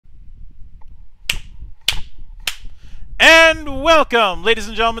And welcome, ladies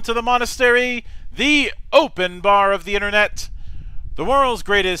and gentlemen, to the monastery, the open bar of the internet, the world's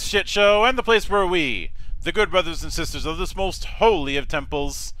greatest shit show, and the place where we, the good brothers and sisters of this most holy of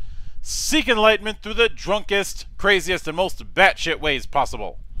temples, seek enlightenment through the drunkest, craziest, and most batshit ways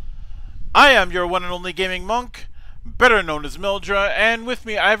possible. I am your one and only gaming monk, better known as Mildra, and with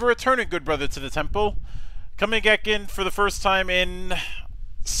me I have a returning good brother to the temple, coming back in for the first time in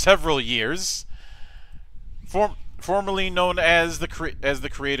several years, formerly known as the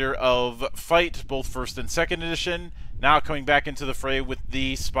creator of Fight, both first and second edition, now coming back into the fray with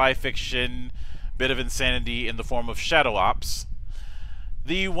the spy fiction bit of insanity in the form of Shadow Ops,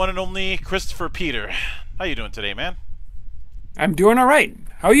 the one and only Christopher Peter. How you doing today, man? I'm doing all right.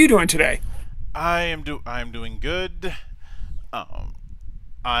 How are you doing today? I'm doing good.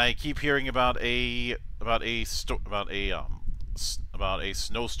 I keep hearing about a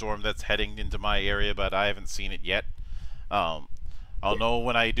snowstorm that's heading into my area, but I haven't seen it yet. I'll know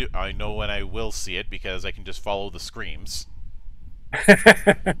when I do. I know when I will see it because I can just follow the screams.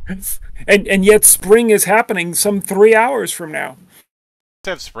 and yet spring is happening some 3 hours from now.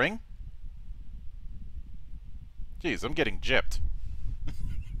 Have spring? Jeez, I'm getting gypped.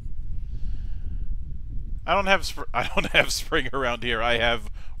 I don't have spring around here. I have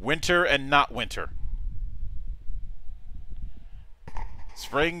winter and not winter.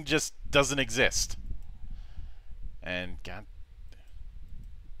 Spring just doesn't exist. And God,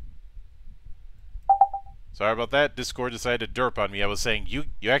 sorry about that. Discord decided to derp on me. I was saying you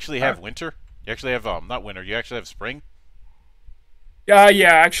actually have winter. You actually have not winter. You actually have spring. Yeah.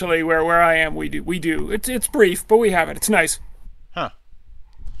 Actually, where I am, we do. It's brief, but we have it. It's nice. Huh.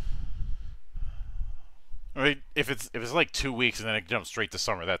 I mean, if it's like 2 weeks and then it jumps straight to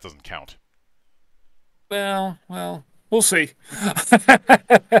summer, that doesn't count. Well, we'll see.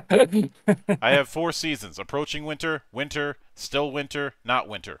 I have 4 seasons: approaching winter, winter, still winter, not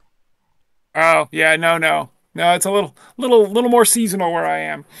winter. Oh yeah, no. It's a little more seasonal where I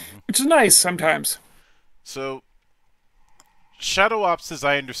am, which is nice sometimes. So, Shadow Ops, as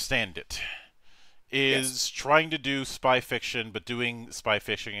I understand it, is trying to do spy fiction, but doing spy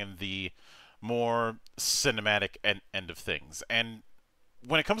fiction in the more cinematic end of things. And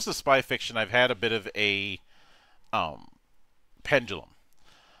when it comes to spy fiction, I've had a bit of a pendulum.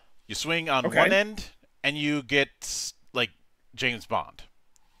 You swing on one end, and you get like James Bond.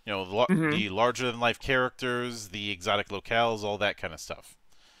 You know, the larger-than-life characters, the exotic locales, all that kind of stuff.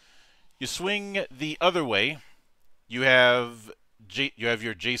 You swing the other way, you have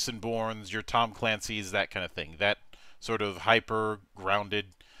your Jason Bournes, your Tom Clancy's, that kind of thing. That sort of hyper-grounded,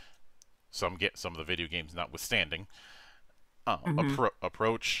 some of the video games notwithstanding,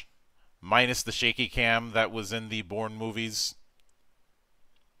 approach, minus the shaky cam that was in the Bourne movies.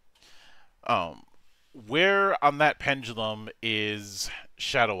 Where on that pendulum is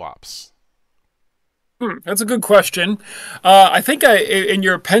Shadow Ops? That's a good question. I think in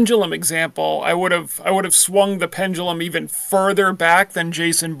your pendulum example, I would have swung the pendulum even further back than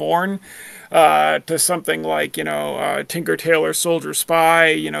Jason Bourne, to something like Tinker Tailor Soldier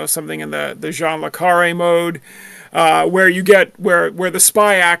Spy, something in the Jean le Carré mode. Where you get where the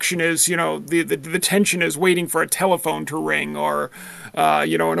spy action is, the tension is waiting for a telephone to ring, or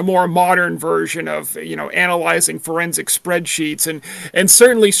in a more modern version of analyzing forensic spreadsheets, and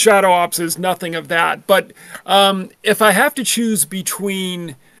certainly Shadow Ops is nothing of that. But if I have to choose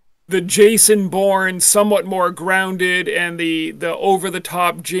between the Jason Bourne, somewhat more grounded, and the over the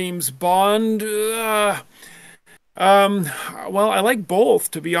top James Bond, well, I like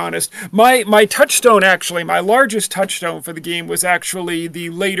both, to be honest. My touchstone, actually, my largest touchstone for the game was actually the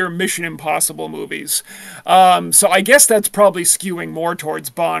later Mission Impossible movies. So I guess that's probably skewing more towards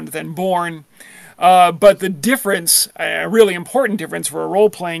Bond than Bourne. But the difference, a really important difference for a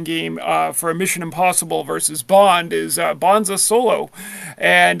role-playing game, for a Mission Impossible versus Bond, is Bond's a solo.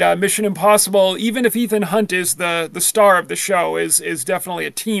 And Mission Impossible, even if Ethan Hunt is the star of the show, is definitely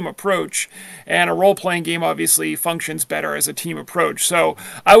a team approach. And a role-playing game obviously functions better as a team approach. So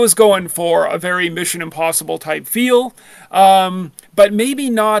I was going for a very Mission Impossible type feel. But maybe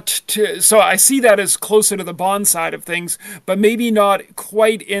not to... So I see that as closer to the Bond side of things, but maybe not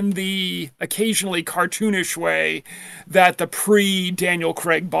quite in the occasionally cartoonish way that the pre-Daniel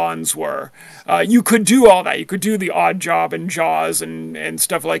Craig Bonds were. You could do all that. You could do the Odd Job and Jaws and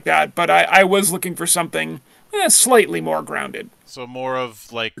stuff like that, but I was looking for something slightly more grounded. So more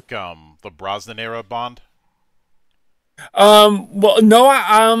of like the Brosnan era Bond? Well,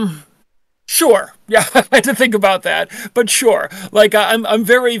 no, sure. Yeah, I had to think about that, but sure. Like I'm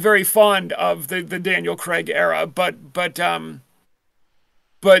very, very fond of the Daniel Craig era, but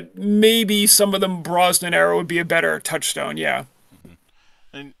but maybe some of them Brosnan era would be a better touchstone. Yeah. Mhm.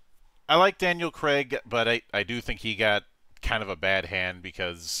 And I like Daniel Craig, but I do think he got kind of a bad hand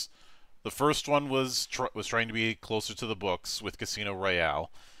because the first one was trying to be closer to the books with Casino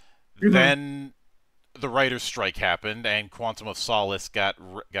Royale. Hmm. Then the writer's strike happened, and Quantum of Solace got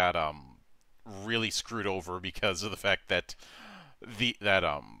really screwed over because of the fact that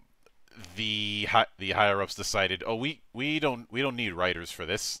the higher ups decided, oh, we don't need writers for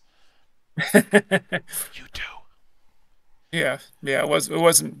this. You do. Yeah, yeah, it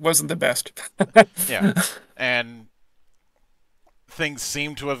wasn't the best. Yeah, and things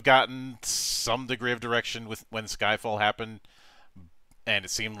seem to have gotten some degree of direction with when Skyfall happened, and it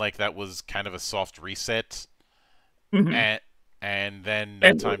seemed like that was kind of a soft reset. Hmm. And and then No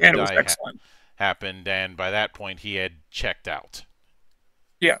And Time to and it was Die excellent. happened, and by that point he had checked out.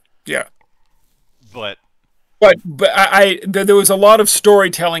 Yeah, yeah. But But there was a lot of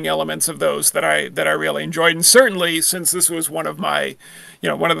storytelling elements of those that I really enjoyed, and certainly since this was one of my,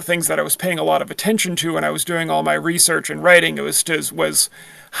 one of the things that I was paying a lot of attention to when I was doing all my research and writing, it was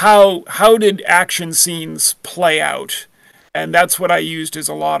how did action scenes play out, and that's what I used as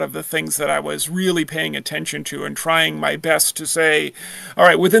a lot of the things that I was really paying attention to and trying my best to say, all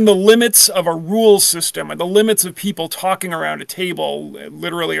right, within the limits of a rule system and the limits of people talking around a table,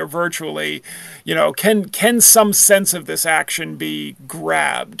 literally or virtually, can some sense of this action be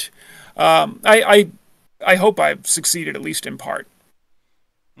grabbed? I hope I've succeeded at least in part.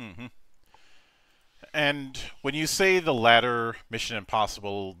 hmm and when you say the latter Mission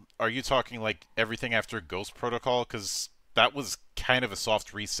Impossible, are you talking like everything after Ghost Protocol? Because that was kind of a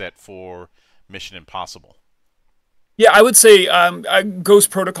soft reset for Mission Impossible. Yeah, I would say Ghost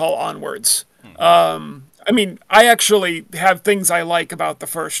Protocol onwards. hmm I mean, I actually have things I like about the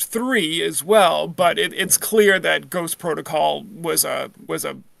first three as well, but it's clear that Ghost Protocol was a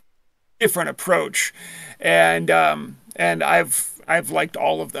different approach, and I've liked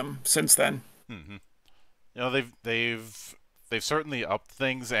all of them since then. hmm they've certainly upped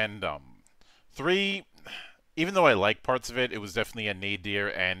things, and three. Even though I like parts of it, it was definitely a nadir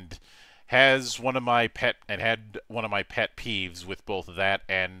and had one of my pet peeves with both that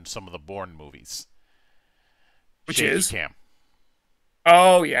and some of the Bourne movies. Which Shaky is, cam.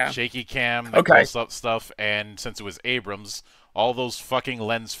 oh yeah, Shaky cam, the okay, close up stuff, and since it was Abrams, all those fucking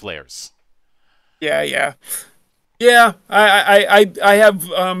lens flares. yeah, yeah. Yeah, I have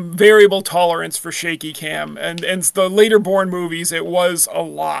variable tolerance for shaky cam, and the later Bourne movies, it was a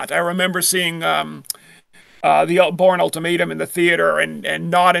lot. I remember seeing the Bourne Ultimatum in the theater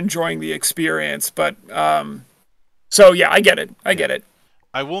and not enjoying the experience. But so yeah, I get it. I Yeah. get it.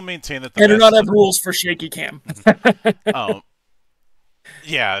 I will maintain that the I do not best have rules for shaky cam. um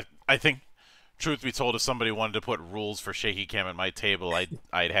yeah, I think truth be told, if somebody wanted to put rules for shaky cam at my table,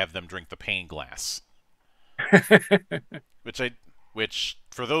 I'd have them drink the pain glass. Which I which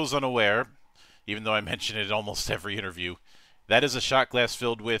for those unaware, even though I mention it in almost every interview, that is a shot glass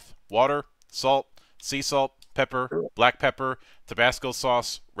filled with water, salt, sea salt, pepper, black pepper, Tabasco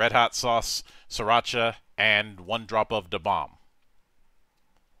sauce, red hot sauce, sriracha, and 1 drop of da bomb.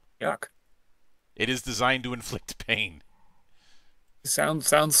 Yuck. It is designed to inflict pain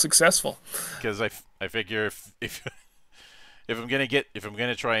Sounds successful. because I figure if I'm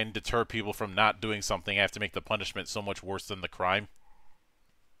gonna try and deter people from not doing something, I have to make the punishment so much worse than the crime.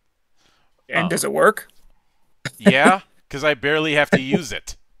 And Uh, does it work? yeah, because I barely have to use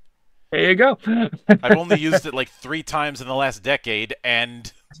it. There you go. I've only used it like 3 times in the last decade,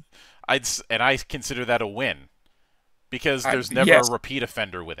 and I consider that a win because there's never a Yes. repeat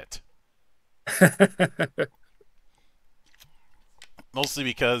offender with it. Mostly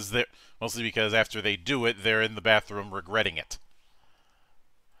because after they do it, they're in the bathroom regretting it.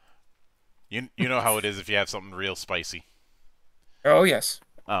 You know how it is if you have something real spicy. Oh yes.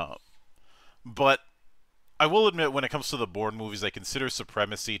 Uh, but I will admit, when it comes to the Bourne movies, I consider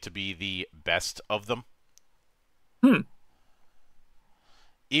Supremacy to be the best of them. Hmm.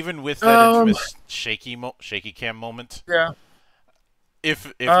 Even with that Um. infamous shaky cam moment, Yeah.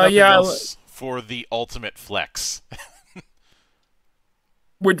 if nothing Yeah. else, for the ultimate flex.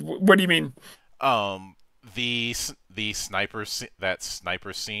 What do you mean? um, the that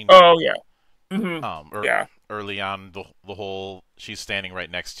sniper scene, Oh yeah. Hmm. or Yeah. early on, the whole she's standing right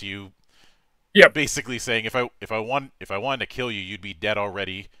next to you, Yep. basically saying if I wanted to kill you, you'd be dead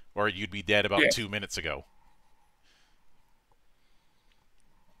already, or you'd be dead about Yeah. 2 minutes ago.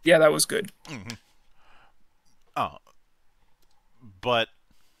 Yeah. That was good. hmm Uh, but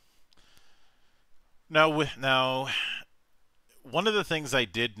now one of the things I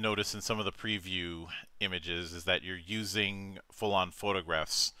did notice in some of the preview images is that you're using full-on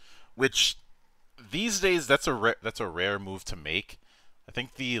photographs, which these days that's a rare move to make. I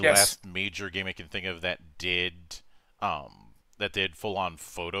think the Yes. last major game I can think of that did full-on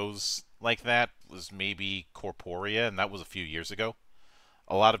photos like that was maybe Corporea, and that was a few years ago.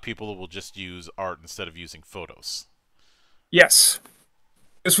 A lot of people will just use art instead of using photos. Yes.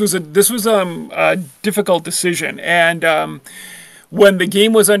 This was a difficult decision, and when the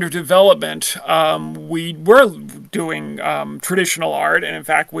game was under development, we were doing traditional art, and in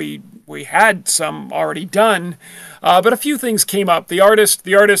fact, we had some already done, but a few things came up. The artist.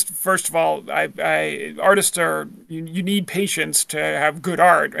 First of all, artists are you need patience to have good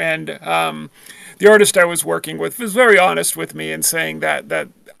art, and the artist I was working with was very honest with me in saying that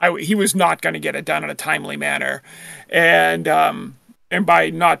he was not going to get it done in a timely manner, and. And by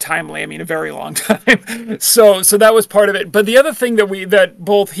not timely, I mean a very long time. So that was part of it. But the other thing that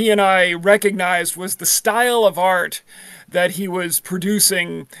both he and I recognized was the style of art that he was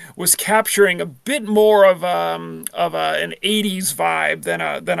producing was capturing a bit more of an '80s vibe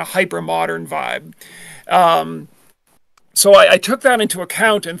than a hyper modern vibe. So I took that into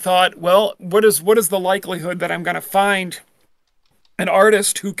account and thought, well, what is the likelihood that I'm going to find an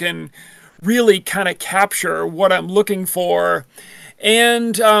artist who can really kind of capture what I'm looking for,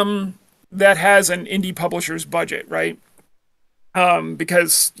 and that has an indie publisher's budget, right?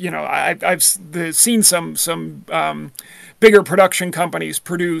 Because I've seen some bigger production companies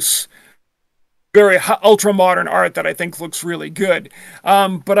produce very ultra modern art that I think looks really good.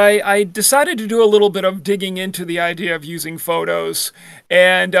 But I decided to do a little bit of digging into the idea of using photos,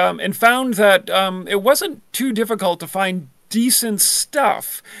 and found that it wasn't too difficult to find decent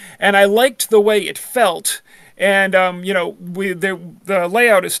stuff, and I liked the way it felt. And the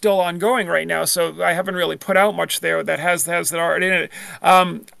layout is still ongoing right now, so I haven't really put out much there that has that art in it.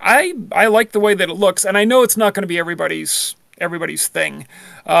 I like the way that it looks, and I know it's not going to be everybody's thing,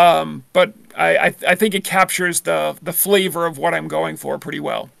 but I think it captures the flavor of what I'm going for pretty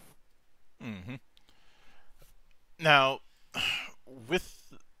well. Hmm. Now,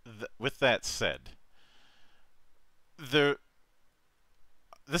 with that said, there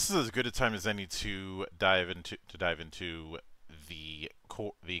this is as good a time as any to dive into the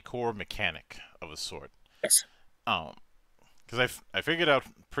core mechanic of a sword. Yes. Um, because I figured out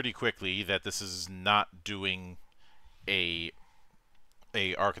pretty quickly that this is not doing a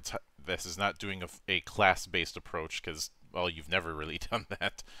a archetype. This is not doing a class based approach because well, you've never really done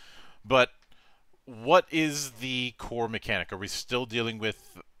that. But what is the core mechanic? Are we still dealing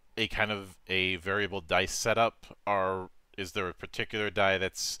with a kind of a variable dice setup? Is there a particular die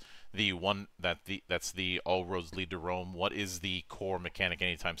that's that's the all roads lead to Rome? What is the core mechanic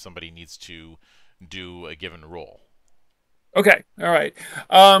anytime somebody needs to do a given roll? Okay. All right.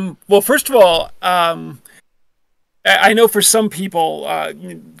 Well, first of all, I know for some people,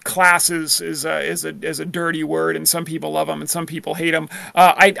 classes is a dirty word, and some people love them, and some people hate them.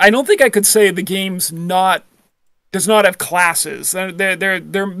 I don't think I could say the game's not does not have classes.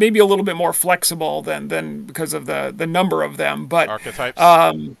 They're maybe a little bit more flexible than because of the number of them. But Archetypes?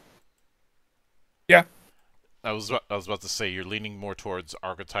 yeah, I was about to say you're leaning more towards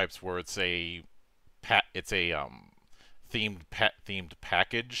archetypes where it's a themed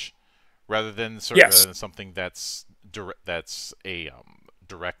package rather yes. than something that's a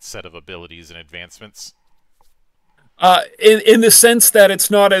direct set of abilities and advancements. In the sense that it's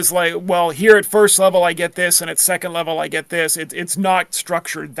not as like, well, here at first level I get this, and at second level I get this. It's not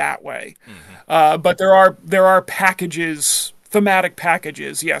structured that way. Mm-hmm. But there are packages, thematic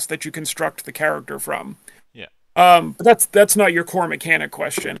packages, yes, that you construct the character from. Yeah. But that's not your core mechanic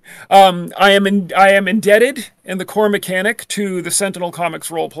question. I am indebted in the core mechanic to the Sentinel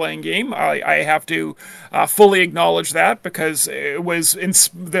Comics role playing game. I have to fully acknowledge that because it was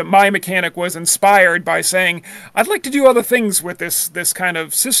my mechanic was inspired by saying I'd like to do other things with this kind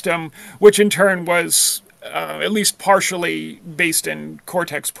of system, which in turn was at least partially based in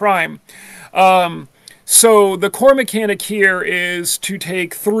Cortex Prime. So the core mechanic here is to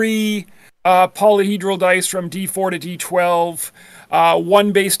take three polyhedral dice from D4 to D12,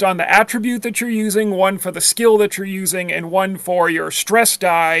 one based on the attribute that you're using, one for the skill that you're using, and one for your stress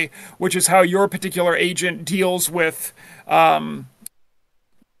die, which is how your particular agent deals with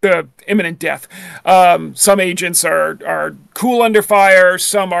the imminent death. Some agents are cool under fire.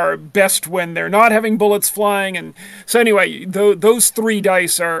 Some are best when they're not having bullets flying. And so anyway, those three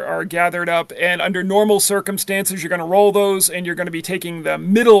dice are gathered up. And under normal circumstances, you're going to roll those, and you're going to be taking the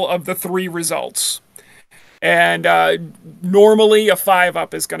middle of the three results. And normally, a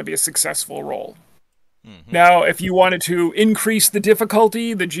 5-up is going to be a successful roll. Mm-hmm. Now, if you wanted to increase the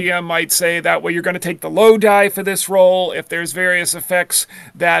difficulty, the GM might say that, well, you're going to take the low die for this roll. If there's various effects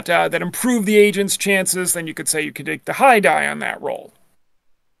that improve the agent's chances, then you could say you could take the high die on that roll.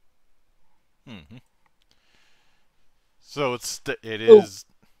 Mm-hmm. So it So, is.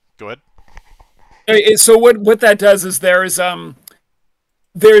 Go ahead. so what that does is there's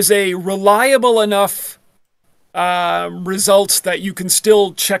a reliable enough results that you can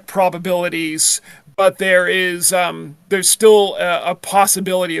still check probabilities, but there's still a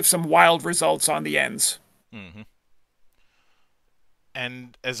possibility of some wild results on the ends. Mm-hmm.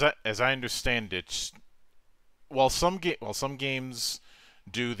 And as I understand it, while some games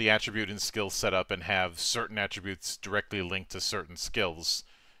do the attribute and skill setup and have certain attributes directly linked to certain skills,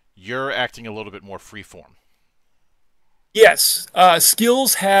 you're acting a little bit more freeform. Yes,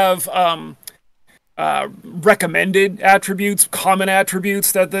 skills have recommended attributes, common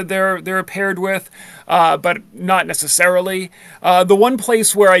attributes that they're paired with, but not necessarily. The one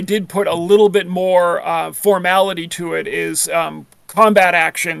place where I did put a little bit more formality to it is combat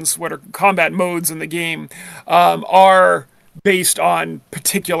actions, what are combat modes in the game, are based on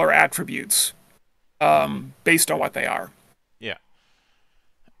particular attributes, Mm-hmm. based on what they are. Yeah,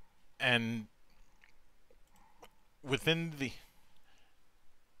 and within the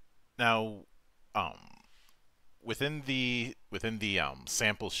now, um, within the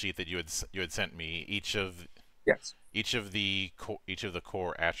sample sheet that you had sent me, Yes. each of the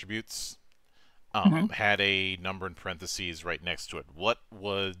core attributes Mhm. had a number in parentheses right next to it. What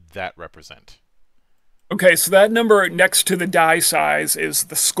would that represent? Okay, so that number next to the die size is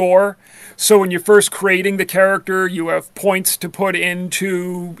the score. So when you're first creating the character, you have points to put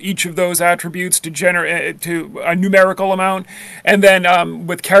into each of those attributes to generate to a numerical amount, and then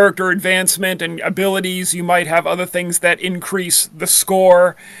with character advancement and abilities, you might have other things that increase the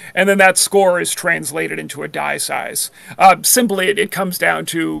score, and then that score is translated into a die size. Simply, it comes down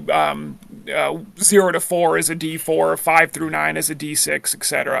to 0 to 4 is a D4, 5 through 9 is a D6,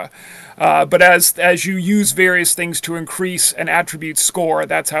 etc. But as you use various things to increase an attribute score,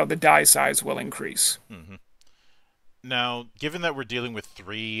 that's how the die size will increase. Mm-hmm. Now, given that we're dealing with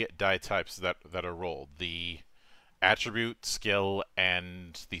three die types that are rolled, the attribute, skill,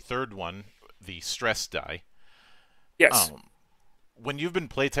 and the third one, the stress die, Yes. um, when you've been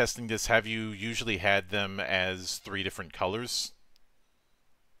playtesting this, have you usually had them as three different colors?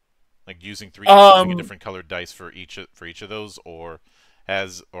 Like using a Um, different colored dice for each of those, or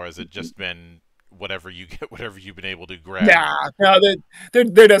has it just been whatever you get, whatever you've been able to grab? nah, no,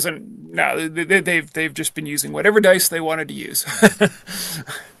 there doesn't. No, they've just been using whatever dice they wanted to use.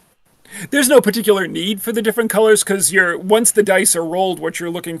 There's no particular need for the different colors because you're once the dice are rolled, what you're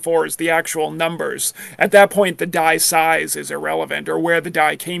looking for is the actual numbers. At that point, the die size is irrelevant, or where the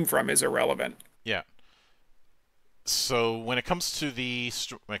die came from is irrelevant. Yeah. So when it comes to the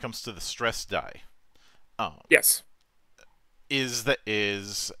stress die, um, Yes. is that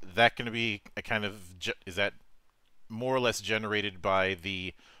going to be a kind of is that more or less generated by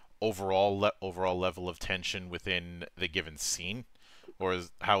the overall level of tension within the given scene, or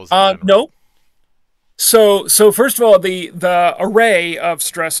how is it generated? No. So first of all, the array of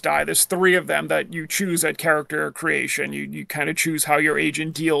stress die. There's three of them that you choose at character creation. You kind of choose how your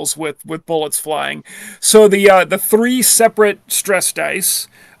agent deals with bullets flying. So the three separate stress dice.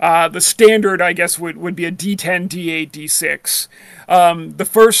 The standard, I guess, would be a D10, D8, D6. The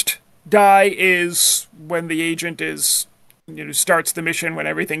first die is when the agent is starts the mission when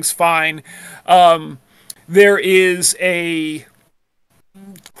everything's fine. There is a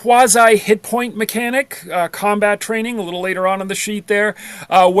quasi hit point mechanic, combat training, a little later on in the sheet there.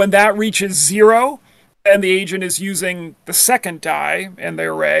 When that reaches 0, and the agent is using the second die in the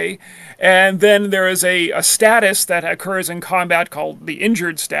array. And then there is a status that occurs in combat called the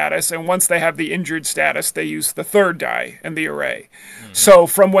injured status. And once they have the injured status, they use the third die in the array. Mm-hmm. So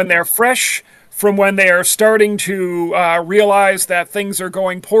from when they're fresh, from when they are starting to realize that things are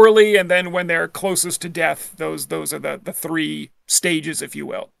going poorly, and then when they're closest to death, those are the three stages, if you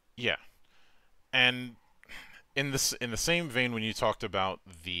will. Yeah, and in the same vein, when you talked about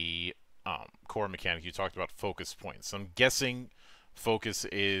the core mechanic, you talked about focus points. I'm guessing focus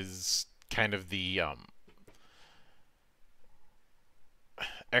is kind of the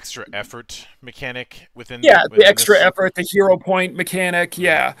extra effort mechanic Yeah, the within extra this. effort, the hero point mechanic.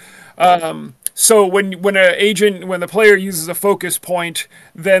 Yeah. So when the player uses a focus point,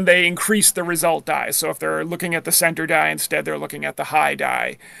 then they increase the result die. So if they're looking at the center die instead, they're looking at the high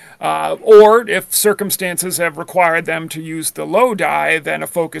die. Or if circumstances have required them to use the low die, then a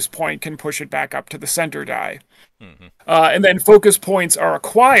focus point can push it back up to the center die. Mm-hmm. And then focus points are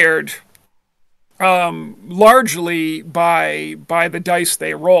acquired largely by the dice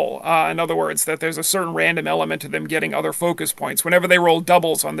they roll. In other words, that there's a certain random element to them getting other focus points. Whenever they roll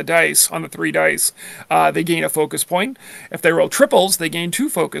doubles on the dice, on the three dice, they gain a focus point. If they roll triples, they gain two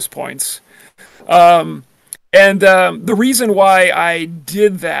focus points. And the reason why I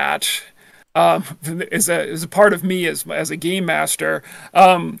did that is a part of me as a game master.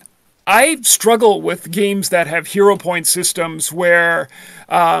 I struggle with games that have hero point systems where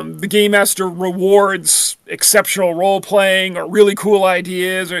the game master rewards exceptional role playing or really cool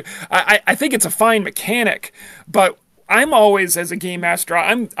ideas. Or I think it's a fine mechanic, but I'm always, as a game master,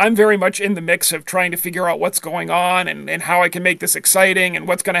 I'm very much in the mix of trying to figure out what's going on and how I can make this exciting and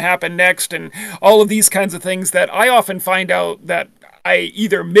what's going to happen next and all of these kinds of things that I often find out that I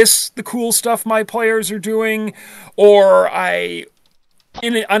either miss the cool stuff my players are doing, or I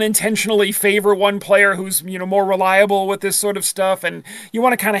unintentionally favor one player who's more reliable with this sort of stuff, and you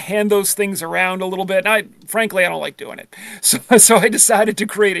want to kind of hand those things around a little bit. And frankly, I don't like doing it. So I decided to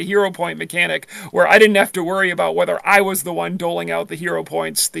create a hero point mechanic where I didn't have to worry about whether I was the one doling out the hero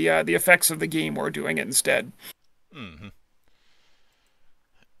points. The effects of the game were doing it instead. Mm-hmm.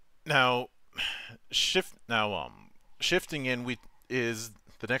 Now, shifting in, we is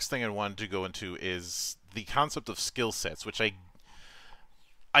the next thing I wanted to go into is the concept of skill sets, which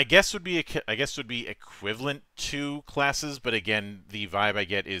I guess would be equivalent to classes, but again, the vibe I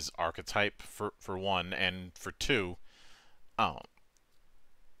get is archetype for one, and for two,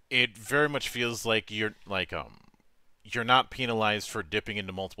 it very much feels like you're not penalized for dipping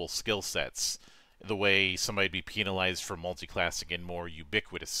into multiple skill sets the way somebody'd be penalized for multi-classing in more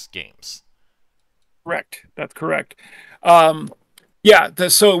ubiquitous games. Correct. That's correct. Yeah,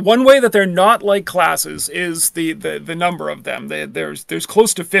 so one way that they're not like classes is the number of them. There's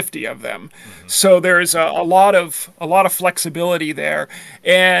close to 50 of them, Mm-hmm. so there's a lot of flexibility there.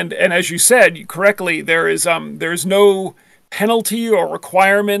 And as you said correctly, there's no penalty or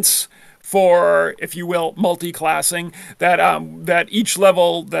requirements for, if you will, multi-classing. That each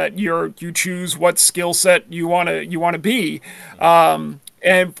level that you choose what skill set you want to be.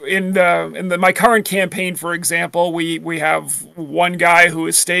 And in my current campaign, for example, we have one guy who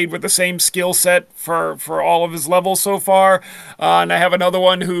has stayed with the same skill set for all of his levels so far, and I have another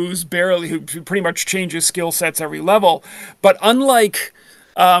one who pretty much changes skill sets every level. But unlike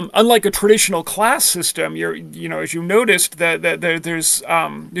a traditional class system, as you noticed that there's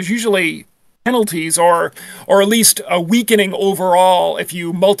usually penalties or at least a weakening overall if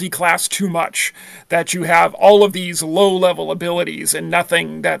you multi-class too much, that you have all of these low-level abilities and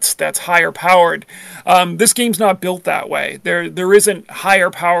nothing that's higher powered. This game's not built that way. There isn't higher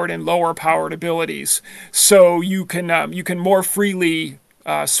powered and lower powered abilities, so you can more freely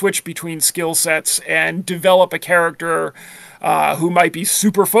switch between skill sets and develop a character who might be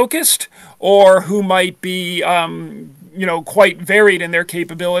super focused or who might be quite varied in their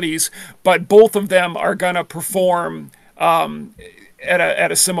capabilities, but both of them are going to perform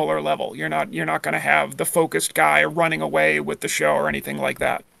at a similar level. You're not going to have the focused guy running away with the show or anything like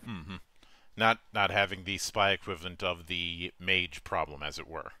that. Mm-hmm. Not having the spy equivalent of the mage problem, as it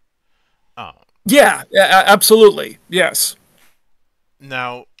were. Oh. Yeah, absolutely. Yes.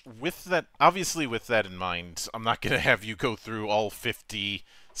 Now, obviously with that in mind, I'm not going to have you go through all 50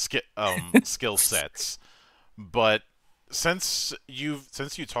 skill sets, but since you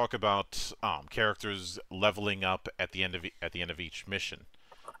talk about characters leveling up at the end of each mission,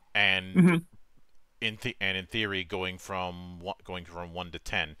 and Mm-hmm. in theory going from 1 to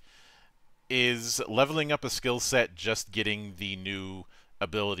 10, is leveling up a skill set just getting the new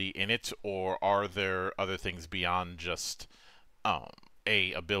ability in it, or are there other things beyond just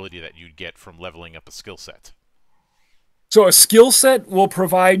a ability that you'd get from leveling up a skill set? So a skill set will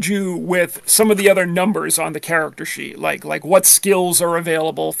provide you with some of the other numbers on the character sheet, like what skills are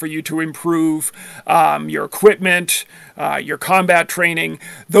available for you to improve, your equipment, your combat training.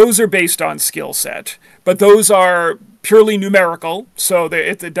 Those are based on skill set, but those are purely numerical, so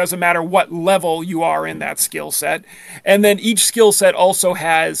that it doesn't matter what level you are in that skill set. And then each skill set also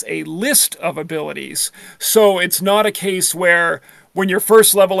has a list of abilities, so it's not a case where when you're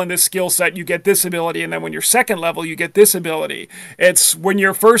first level in this skill set, you get this ability, and then when you're second level, you get this ability. It's when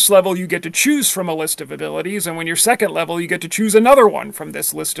you're first level, you get to choose from a list of abilities, and when you're second level, you get to choose another one from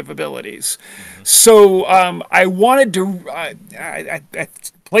this list of abilities. Mm-hmm. So I wanted to...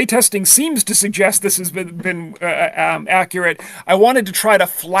 playtesting seems to suggest this has been accurate. I wanted to try to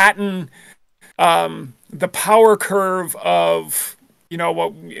flatten the power curve of you know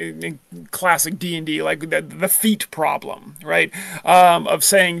what in classic D&D, like the feat problem, right? Of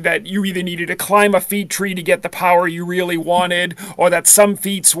saying that you either needed to climb a feat tree to get the power you really wanted, or that some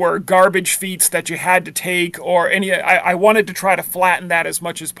feats were garbage feats that you had to take, or any. I wanted to try to flatten that as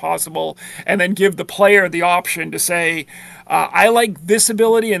much as possible, and then give the player the option to say, I like this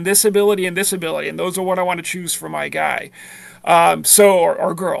ability and this ability and this ability, and those are what I want to choose for my guy.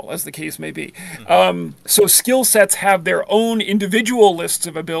 Or girl, as the case may be. Hmm. So skill sets have their own individual lists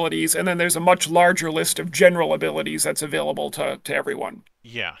of abilities, and then there's a much larger list of general abilities that's available to everyone.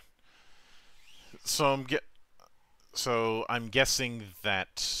 Yeah. So I'm guessing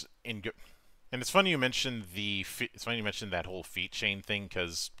that and it's funny you mentioned it's funny you mentioned that whole feat chain thing,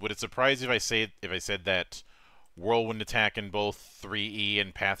 because would it surprise if I said that Whirlwind Attack in both 3E and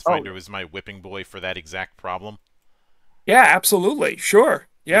Oh, Pathfinder was my whipping boy for that exact problem? yeah, absolutely. Sure.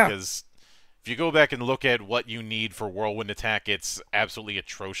 Yeah. Because if you go back and look at what you need for Whirlwind Attack, it's absolutely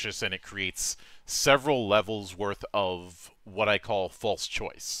atrocious, and it creates several levels worth of what I call false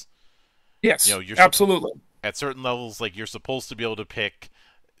choice. You Yes, know, absolutely. at certain levels, like, you're supposed to be able to pick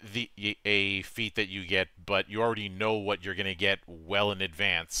a feat that you get, but you already know what you're gonna get well in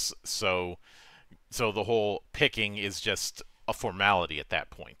advance. So the whole picking is just a formality at that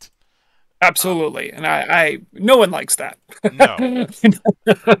point. Um, Absolutely. And no one likes that. no, And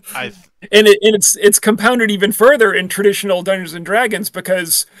I it's compounded even further in traditional Dungeons and Dragons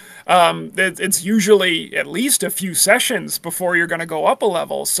because it's usually at least a few sessions before you're going to go up a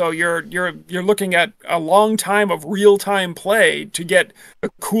level. So you're looking at a long time of real time play to get a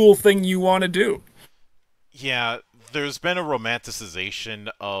cool thing you want to do. Yeah, there's been a romanticization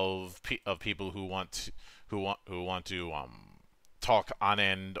of people who want to talk on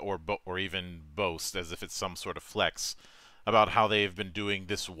end, or even boast as if it's some sort of flex about how they've been doing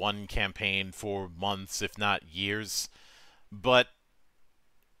this one campaign for months, if not years. But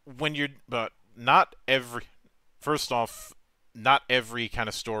but not every first off, not every kind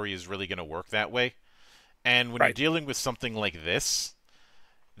of story is really going to work that way. And when you're Right. dealing with something like this,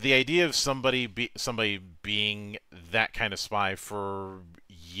 the idea of somebody being that kind of spy for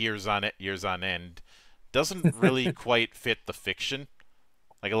years on end doesn't really quite fit the fiction.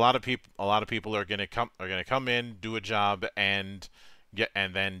 Like, a lot of people are gonna come in, do a job, and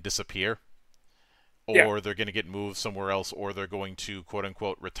then disappear, Yeah. or they're gonna get moved somewhere else, or they're going to quote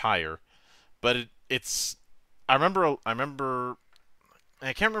unquote retire. But it's I remember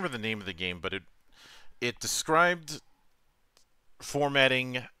I can't remember the name of the game, but it described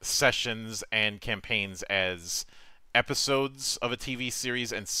formatting sessions and campaigns as episodes of a TV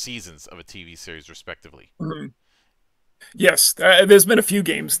series and seasons of a TV series, respectively. Mhm. Yes, there's been a few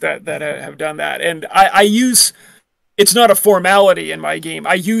games that have done that, and I use it's not a formality in my game.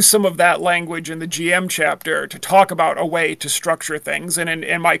 I use some of that language in the GM chapter to talk about a way to structure things. And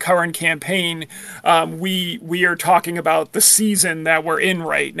in my current campaign, we are talking about the season that we're in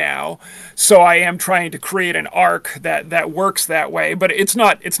right now. So I am trying to create an arc that works that way. But it's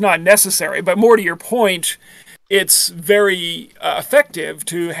not necessary. But more to your point, it's very effective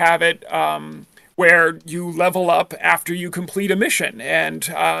to have it where you level up after you complete a mission, and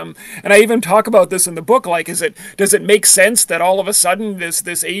I even talk about this in the book. Like, does it make sense that all of a sudden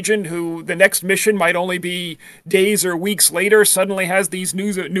this agent who the next mission might only be days or weeks later suddenly has these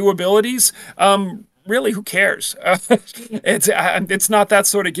new abilities? Really, who cares? It's not that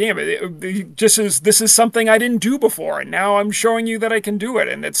sort of game. It just is. This is something I didn't do before, and now I'm showing you that I can do it,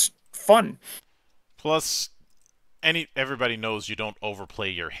 and it's fun. Plus, everybody knows you don't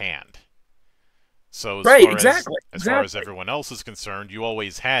overplay your hand. So Right, exactly, as far as exactly. everyone else is concerned, you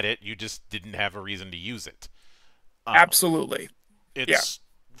always had it. You just didn't have a reason to use it. Um, Absolutely. Yeah. it's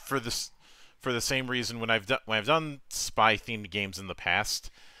for this for the same reason when I've done spy themed games in the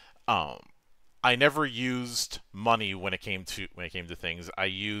past. Um, I never used money when it came to things. I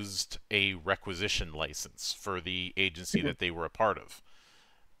used a requisition license for the agency Mhm. that they were a part of.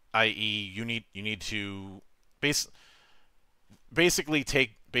 I.e., you need to base basically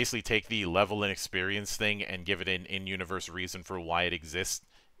take the level and experience thing and give it an in-universe reason for why it exists.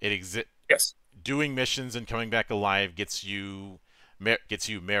 Yes. Doing missions and coming back alive gets you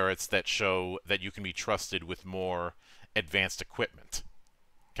merits that show that you can be trusted with more advanced equipment,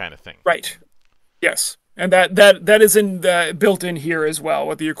 kind of thing. Right. Yes. And that is in the built in here as well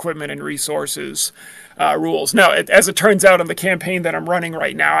with the equipment and resources rules. Now, as it turns out, in the campaign that I'm running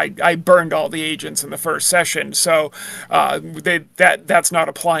right now, I burned all the agents in the first session, so that's not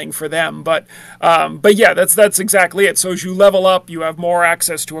applying for them. But yeah, that's exactly it. So as you level up, you have more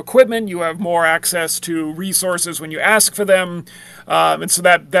access to equipment, you have more access to resources when you ask for them, and so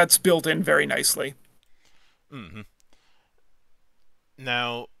that's built in very nicely. Hmm.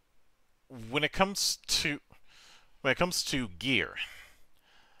 Now, when it comes to gear,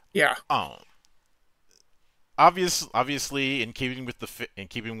 Yeah. um, obviously, in keeping with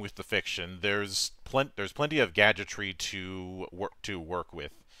the fiction, there's plenty of gadgetry to work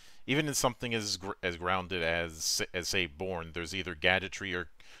with. Even in something as grounded as say Born, there's either gadgetry or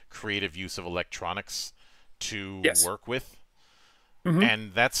creative use of electronics to Yes. work with, Hmm.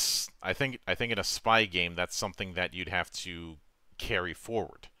 and that's I think in a spy game that's something that you'd have to carry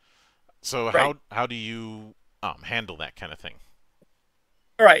forward. So Right. how do you handle that kind of thing?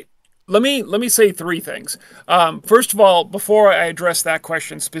 All right. Let me say three things. First of all, before I address that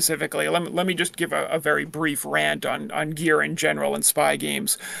question specifically, let me just give a very brief rant on gear in general and spy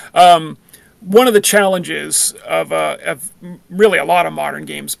games. One of the challenges of really a lot of modern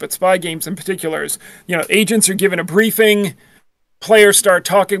games, but spy games in particular, is agents are given a briefing, players start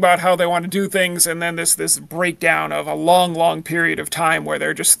talking about how they want to do things, and then this breakdown of a long period of time where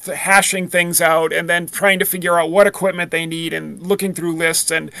they're just hashing things out and then trying to figure out what equipment they need and looking through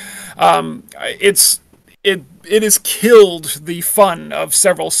lists, and it's it has killed the fun of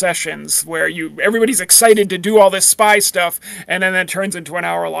several sessions where everybody's excited to do all this spy stuff, and then it turns into an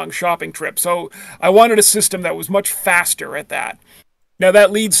hour-long shopping trip. So I wanted a system that was much faster at that. Now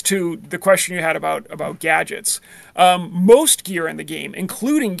that leads to the question you had about gadgets. Most gear in the game,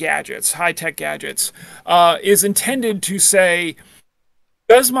 including gadgets, high tech gadgets, is intended to say,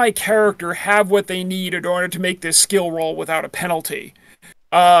 does my character have what they need in order to make this skill roll without a penalty?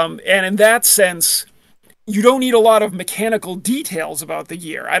 And in that sense, you don't need a lot of mechanical details about the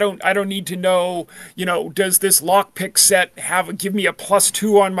gear. I don't need to know, does this lockpick set give me a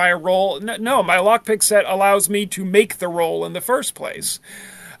 +2 on my roll? No, no, my lockpick set allows me to make the roll in the first place.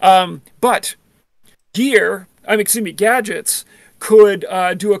 But excuse me, gadgets could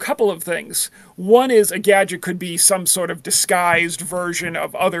do a couple of things. One is a gadget could be some sort of disguised version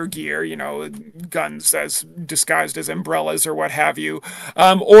of other gear, guns as disguised as umbrellas or what have you.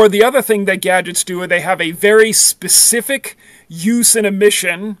 Or the other thing that gadgets do, they have a very specific use in a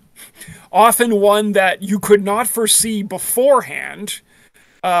mission, often one that you could not foresee beforehand.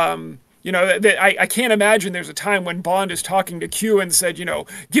 I can't imagine there's a time when Bond is talking to Q and said,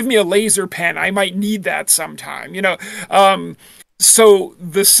 give me a laser pen. I might need that sometime. So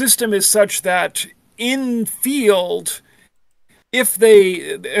the system is such that in field, if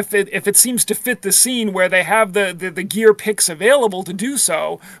it seems to fit the scene where they have the gear picks available to do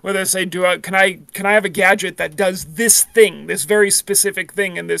so, where they say, can I have a gadget that does this thing, this very specific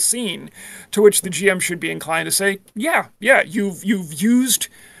thing in this scene, to which the GM should be inclined to say, yeah, you've used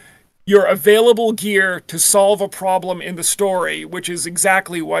your available gear to solve a problem in the story, which is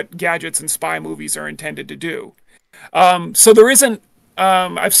exactly what gadgets and spy movies are intended to do. So there isn't.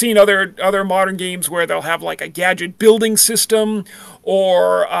 I've seen other modern games where they'll have like a gadget building system,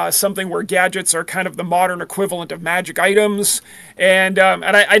 or something where gadgets are kind of the modern equivalent of magic items, and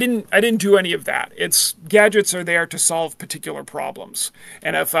I didn't do any of that. It's gadgets are there to solve particular problems,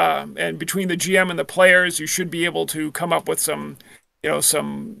 and if and between the GM and the players, you should be able to come up with some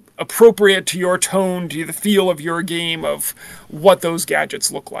appropriate to your tone, to the feel of your game, of what those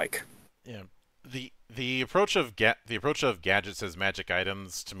gadgets look like. Yeah, the approach of gadgets as magic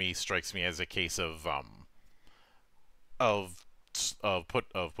items to me strikes me as a case of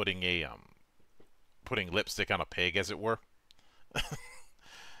putting putting lipstick on a pig, as it were.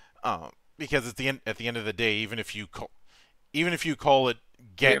 Because at the end of the day, even if you call it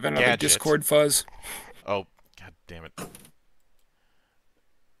We have another gadget, Discord fuzz. oh god damn it,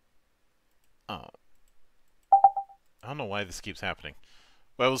 uh, I don't know why this keeps happening.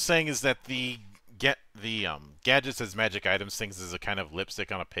 What I was saying is that the gadgets as magic items things is a kind of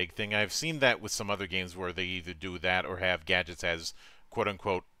lipstick on a pig thing. I've seen that with some other games where they either do that or have gadgets as quote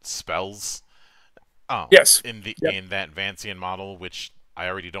unquote spells. Yes. Yep. In that Vancian model, which I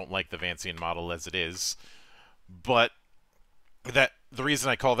already don't like the Vancian model as it is, but that the reason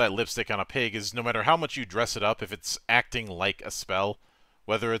I call that lipstick on a pig is no matter how much you dress it up, if it's acting like a spell,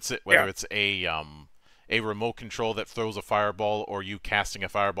 whether Yeah. it's a remote control that throws a fireball or you casting a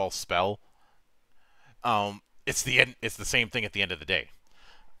fireball spell, it's the same thing at the end of the day.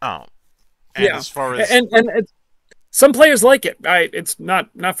 Um, and Yeah. as far as And some players like it. It's not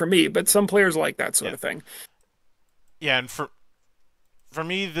for me, but some players like that sort yeah, of thing. yeah, and for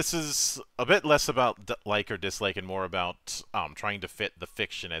me, this is a bit less about like or dislike and more about trying to fit the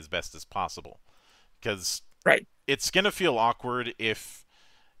fiction as best as possible. Because Right. it's gonna feel awkward if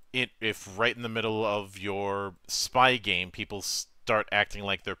right in the middle of your spy game, people start acting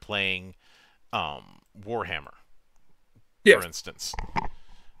like they're playing Warhammer, Yeah. for instance.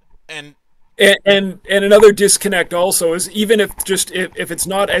 And And another disconnect also is even if it's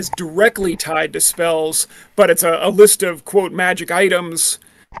not as directly tied to spells, but it's a list of quote magic items,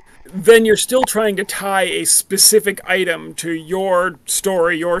 then you're still trying to tie a specific item to your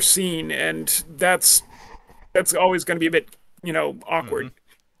story, your scene, and that's always going to be a bit, Mm-hmm. awkward.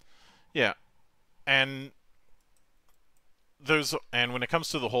 Yeah, and when it comes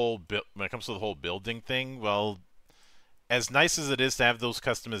to the whole building thing, well, as nice as it is to have those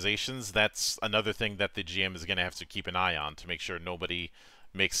customizations, that's another thing that the GM is going to have to keep an eye on to make sure nobody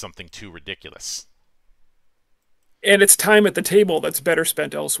makes something too ridiculous. And it's time at the table that's better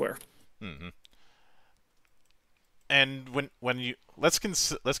spent elsewhere. Mm-hmm. And when you let's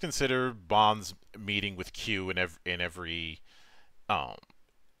consider Bond's meeting with Q in every um,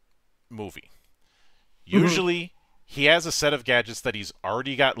 movie. Mm-hmm. Usually, he has a set of gadgets that he's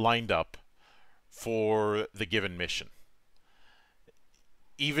already got lined up for the given mission.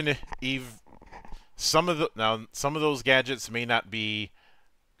 Even some of those gadgets may not be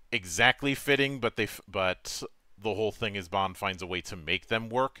exactly fitting, but the whole thing is Bond finds a way to make them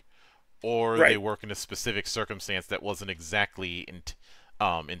work, or they Right. work in a specific circumstance that wasn't exactly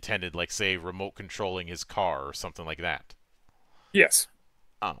intended, like say remote controlling his car or something like that. Yes.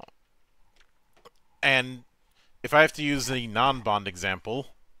 Uh, and if I have to use a non-Bond example,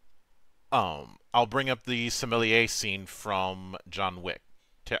 I'll bring up the sommelier scene from John Wick,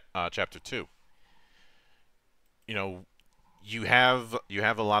 chapter 2. You know, you have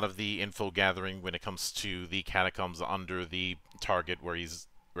a lot of the info gathering when it comes to the catacombs under the target where he's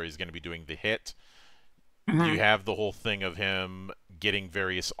going to be doing the hit. You Mm-hmm. have the whole thing of him getting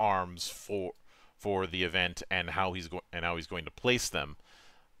various arms for the event and how he's going to place them.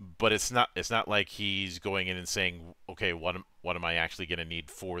 But it's not like he's going in and saying, okay, what am I actually going to need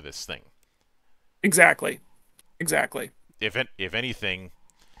for this thing? Exactly. Exactly. If anything,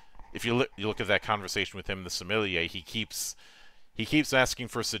 if you look at that conversation with him, the sommelier, he keeps asking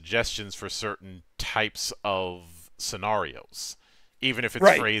for suggestions for certain types of scenarios, even if it's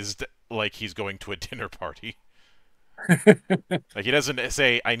Right. phrased like he's going to a dinner party. Like he doesn't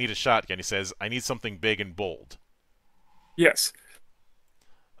say, "I need a shotgun." He says, "I need something big and bold." Yes.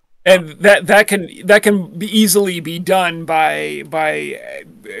 Uh, And that can be easily be done by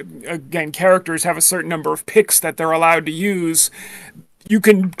again, characters have a certain number of picks that they're allowed to use. You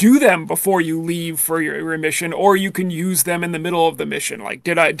can do them before you leave for your mission, or you can use them in the middle of the mission. Like,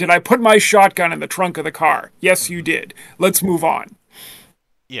 did I put my shotgun in the trunk of the car? Yes, you mhm. did. Let's move on.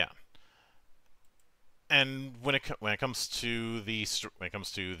 Yeah, and when it comes to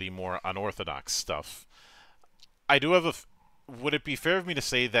the more unorthodox stuff, I do have a. Would it be fair of me to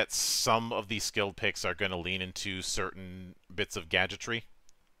say that some of these skill picks are going to lean into certain bits of gadgetry?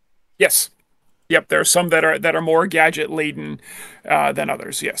 Yes. Yep. There are some that are more gadget laden than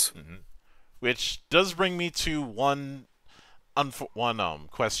others. Yes. Hmm. Which does bring me to one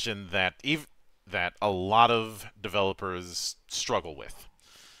question that a lot of developers struggle with.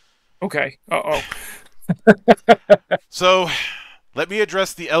 Okay. Uh So, let me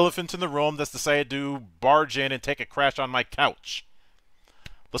address the elephant in the room that's decided to barge in and take a crash on my couch.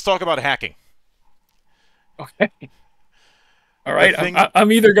 Let's talk about hacking. oh. Okay. All The right. I'm thing,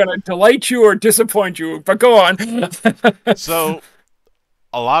 I'm either gonna delight you or disappoint you, but go on. so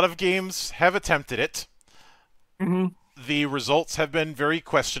a lot of games have attempted it. Hmm. The results have been very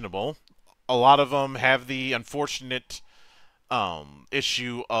questionable. A lot of them have the unfortunate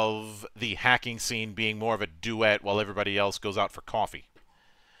issue of the hacking scene being more of a duet while everybody else goes out for coffee.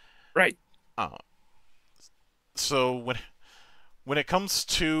 Right. Uh, so when it comes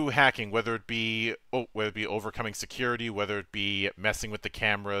to hacking, whether it be overcoming security, whether it be messing with the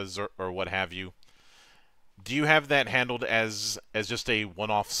cameras or what have you, do you have that handled as just a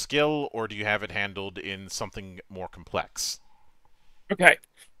one-off skill, or do you have it handled in something more complex? Okay.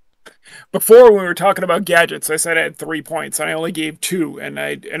 Before, when we were talking about gadgets, I said I had 3 points, and I only gave two. And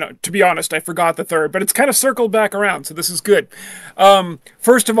to be honest, I forgot the third, but it's kind of circled back around, so this is good.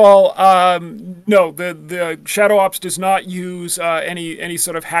 First of all, no, the Shadow Ops does not use any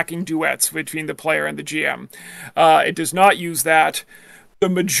sort of hacking duets between the player and the GM. It does not use that. The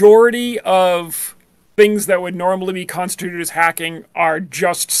majority of things that would normally be constituted as hacking are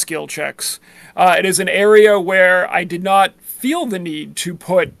just skill checks. It is an area where I did not feel the need to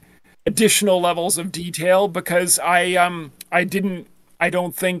put additional levels of detail because I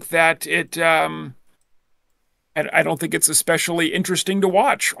don't think that And I don't think it's especially interesting to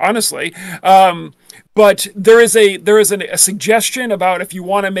watch, honestly. Um, but there is a suggestion about if you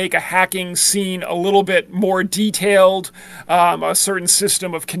want to make a hacking scene a little bit more detailed, a certain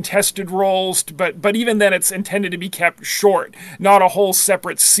system of contested roles. But even then, it's intended to be kept short, not a whole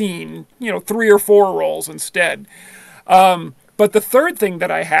separate scene. 3 or 4 roles instead. But the third thing that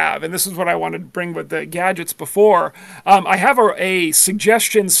I have, and this is what I wanted to bring with the gadgets before, I have a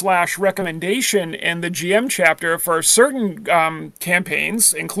suggestion slash recommendation in the GM chapter for certain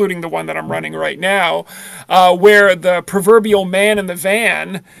campaigns, including the one that I'm running right now, where the proverbial man in the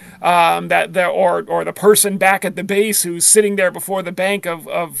van, or the person back at the base who's sitting there before the bank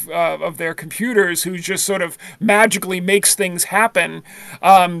of their computers, who just sort of magically makes things happen,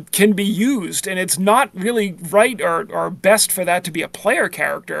 can be used. And it's not really right or best for that to be a player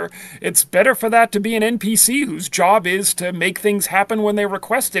character. It's better for that to be an NPC whose job is to make things happen when they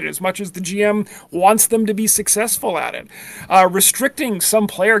request it, as much as the GM wants them to be successful at it. Restricting some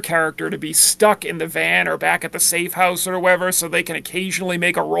player character to be stuck in the van or back at the safe house or whatever so they can occasionally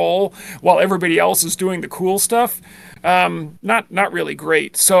make a roll while everybody else is doing the cool stuff, not really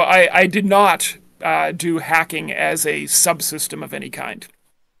great. So I did not do hacking as a subsystem of any kind.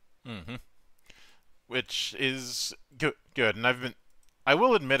 Hmm. Which is good. And I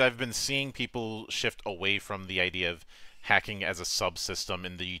will admit, I've been seeing people shift away from the idea of hacking as a subsystem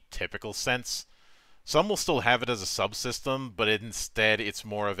in the typical sense. Some will still have it as a subsystem, but instead it's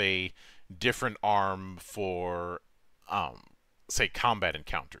more of a different arm for, um, say, combat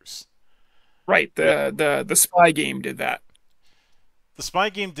encounters. Right. With The spy game did that. the spy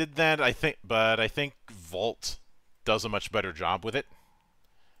game did that, I think, but I think Vault does a much better job with it.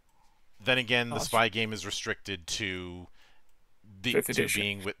 Then again, the Gosh, spy game is restricted to fifth edition.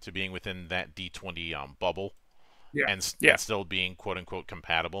 being within that D20 bubble, Yeah. and Yeah. still being quote unquote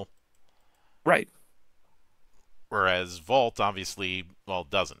compatible. Right. Whereas Vault obviously, well,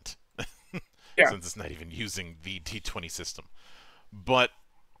 doesn't, Yeah. since it's not even using the D20 system. But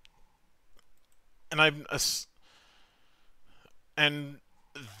and I'm and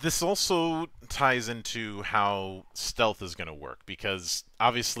this also ties into how stealth is going to work, because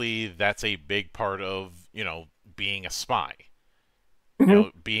obviously that's a big part of, being a spy. Hmm.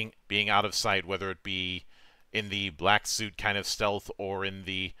 Being out of sight, whether it be in the black suit kind of stealth or in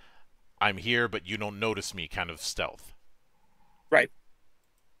the I'm here but you don't notice me kind of stealth. Right.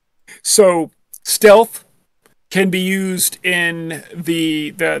 So stealth can be used in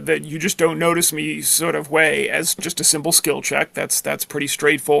the you just don't notice me sort of way as just a simple skill check. That's pretty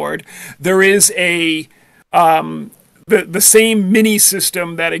straightforward. There is a the same mini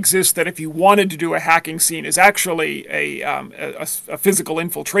system that exists that if you wanted to do a hacking scene is actually a physical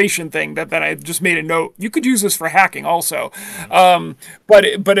infiltration thing that I just made a note. You could use this for hacking also,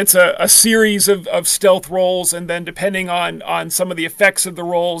 Mm-hmm. but it's a series of stealth rolls, and then depending on some of the effects of the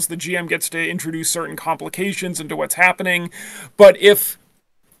rolls, the GM gets to introduce certain complications into what's happening. But if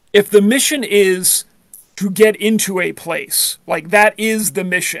the mission is to get into a place, like that is the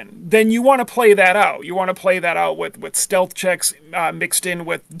mission, then you want to play that out. You want to play that out with stealth checks mixed in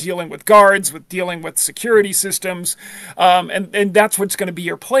with dealing with guards, with dealing with security systems, and that's what's going to be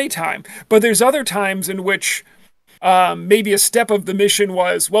your playtime. But there's other times in which maybe a step of the mission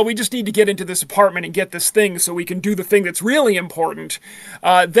was, well, we just need to get into this apartment and get this thing so we can do the thing that's really important.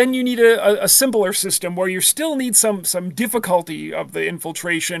 Then you need a simpler system where you still need some difficulty of the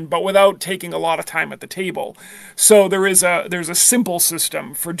infiltration, but without taking a lot of time at the table. So there's a simple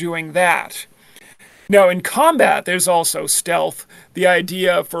system for doing that. Now, in combat, there's also stealth. The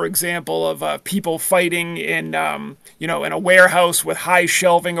idea, for example, of people fighting in a warehouse with high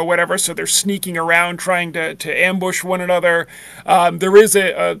shelving or whatever, so they're sneaking around trying to ambush one another. There is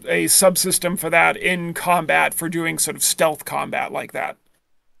a subsystem for that in combat for doing sort of stealth combat like that.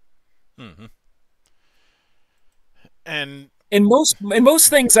 Mm-hmm. And In most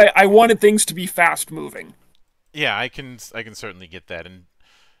things, I wanted things to be fast moving. yeah, I can certainly get that. And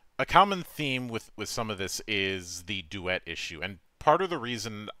a common theme with some of this is the duet issue. And part of the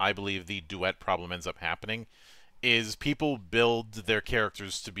reason I believe the duet problem ends up happening is people build their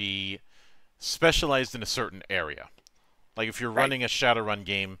characters to be specialized in a certain area. Like if you're Right. running a Shadowrun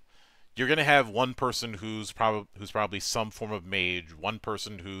game, you're going to have one person who's probably some form of mage, one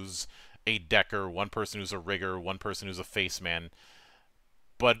person who's a decker, one person who's a rigger, one person who's a faceman.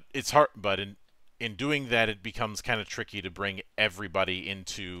 But it's hard. But in doing that, it becomes kind of tricky to bring everybody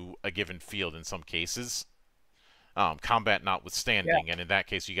into a given field in some cases. Combat Yeah. notwithstanding, and in that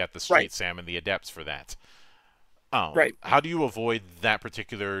case, you got the Right. Street Sam and the Adepts for that. Right. How do you avoid that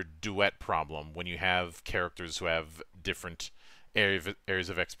particular duet problem when you have characters who have different areas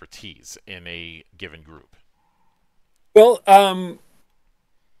of expertise in a given group? Well,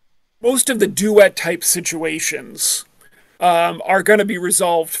 most of the duet type situations are going to be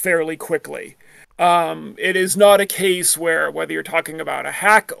resolved fairly quickly. It is not a case where, whether you're talking about a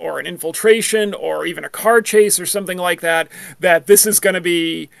hack or an infiltration or even a car chase or something like that, that this is going to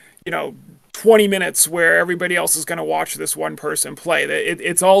be, you know, 20 minutes where everybody else is going to watch this one person play.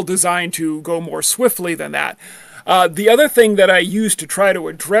 It's all designed to go more swiftly than that. The other thing that I use to try to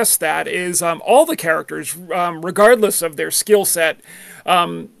address that is all the characters, regardless of their skill set,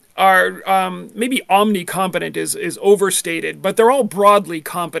 are maybe omnicompetent is overstated, but they're all broadly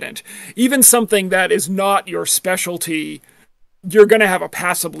competent. Even something that is not your specialty, you're going to have a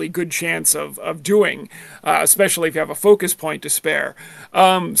passably good chance of doing, especially if you have a focus point to spare.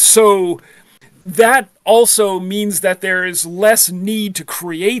 So that also means that there is less need to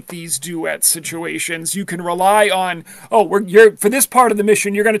create these duet situations. You can rely on, oh, you're for this part of the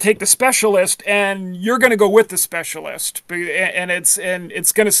mission, you're going to take the specialist, and you're going to go with the specialist, and it's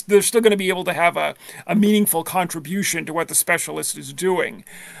going to they're still going to be able to have a meaningful contribution to what the specialist is doing.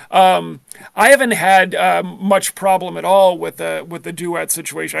 I haven't had much problem at all with the duet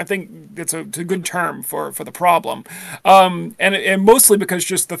situation. I think it's a good term for the problem, and mostly because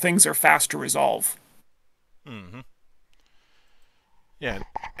just the things are fast to resolve. Hmm. Yeah,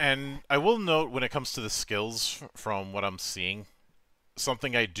 and I will note when it comes to the skills, from what I'm seeing,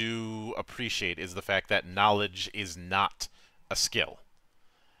 something I do appreciate is the fact that knowledge is not a skill.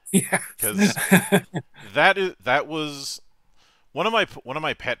 Yeah. Because that was one of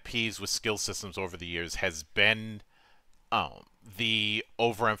my pet peeves with skill systems over the years has been the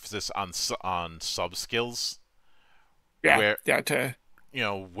overemphasis on sub skills, Yeah, where yeah. To you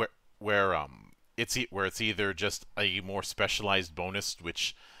know where where it's either just a more specialized bonus,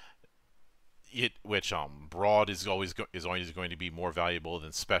 which broad is always going to be more valuable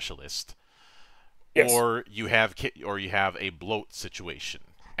than specialist, yes. or you have a bloat situation,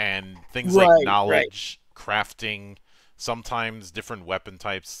 and things like Right, right. knowledge, crafting, sometimes different weapon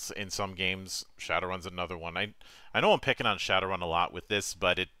types in some games. Shadowrun's another one. I know I'm picking on Shadowrun a lot with this,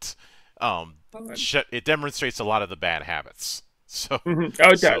 but um it demonstrates a lot of the bad habits. So Oh, it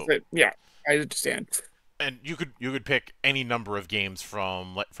does. so Yeah, I understand. and you could pick any number of games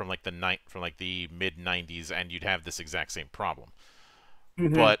from like the mid 90s, and you'd have this exact same problem.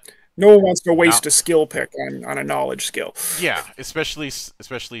 Hmm. But No one wants to now, waste a skill pick on a knowledge skill. yeah, especially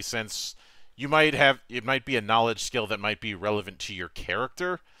since it might be a knowledge skill that might be relevant to your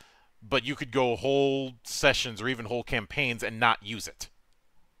character, but you could go whole sessions or even whole campaigns and not use it.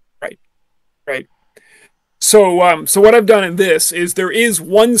 Right, right. So what I've done in this is there is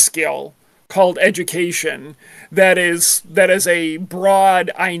one skill called education that is a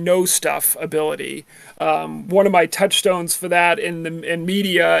broad I know stuff ability. One of my touchstones for that in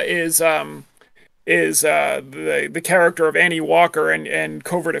media is the character of Annie Walker and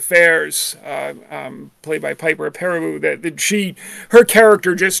Covert Affairs, played by Piper Perabo. That her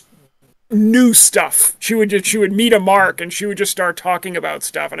character just knew stuff. She would meet a mark and she would just start talking about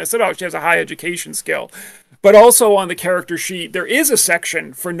stuff. And I said, oh, she has a high education skill. But also on the character sheet, there is a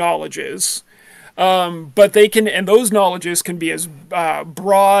section for knowledges, but they can, and those knowledges can be as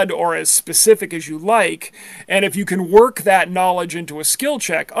broad or as specific as you like. And if you can work that knowledge into a skill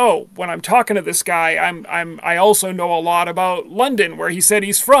check, oh, when I'm talking to this guy, I also know a lot about London, where he said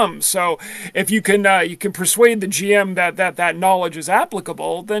he's from. So if you can persuade the GM that knowledge is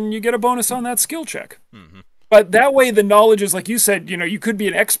applicable, then you get a bonus on that skill check. Hmm. But that way, the knowledge is, like you said, you could be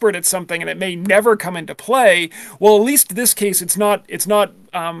an expert at something and it may never come into play. Well, at least in this case, it's not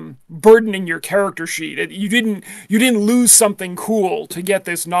burdening your character sheet. You didn't lose something cool to get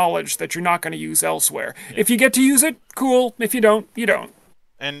this knowledge that you're not going to use elsewhere. Yeah. If you get to use it, cool. If you don't, you don't.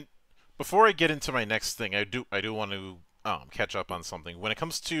 And before I get into my next thing, I do want to catch up on something. When it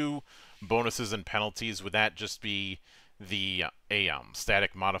comes to bonuses and penalties, would that just be the a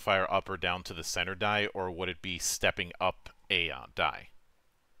static modifier up or down to the center die, or would it be stepping up a die?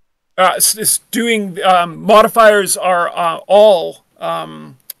 Doing modifiers are all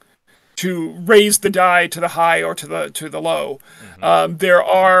to raise the die to the high or to the low. Hmm. There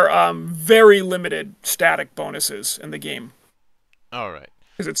are very limited static bonuses in the game All right.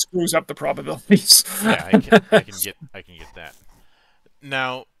 because it screws up the probabilities. Yeah, I can get that.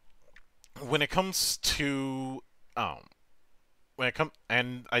 Now, when it comes to when it come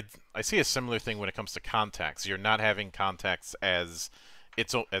and I see a similar thing when it comes to contacts. You're not having contacts as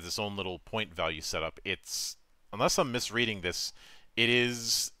its own little point value setup. It's, unless I'm misreading this, it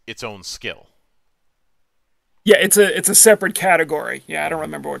is its own skill. Yeah, it's a separate category. Yeah, I don't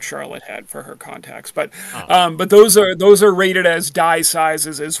remember what Charlotte had for her contacts, Oh. but those are rated as die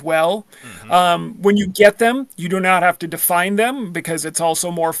sizes as well. Mm-hmm. When you get them, you do not have to define them because it's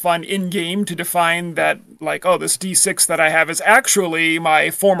also more fun in game to define that, like, oh, this D6 that I have is actually my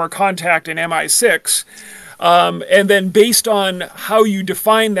former contact in MI6. And then based on how you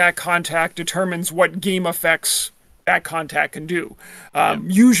define that contact determines what game effects that contact can do. Yeah.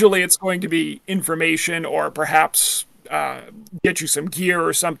 Usually it's going to be information or perhaps get you some gear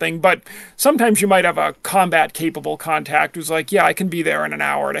or something, but sometimes you might have a combat capable contact who's like, yeah, I can be there in an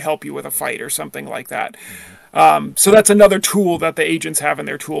hour to help you with a fight or something like that. Mm-hmm. So that's another tool that the agents have in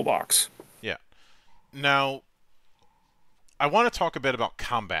their toolbox. Yeah. Now, I want to talk a bit about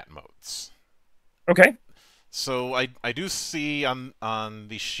combat modes. Okay. So I do see on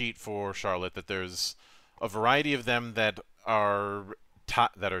the sheet for Charlotte that there's a variety of them that are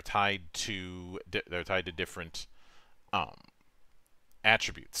they're tied to different um,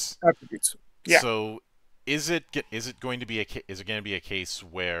 attributes. Attributes. Yeah. So is it going to be is it going to be a case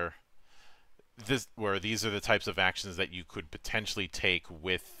where these are the types of actions that you could potentially take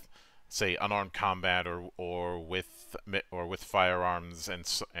with, say, unarmed combat or with firearms and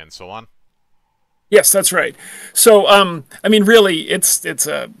so on? Yes, that's right. So, I mean, really, it's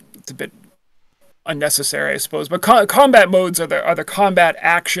a bit unnecessary, I suppose. But combat modes are the combat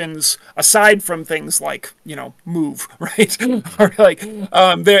actions aside from things like move, right? Or like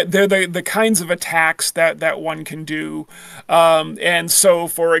they're the kinds of attacks that one can do. And so,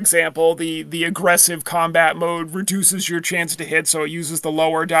 for example, the aggressive combat mode reduces your chance to hit, so it uses the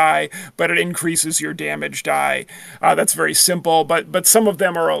lower die, but it increases your damage die. That's very simple, but some of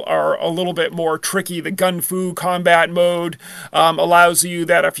them are a little bit more tricky. The gun fu combat mode allows you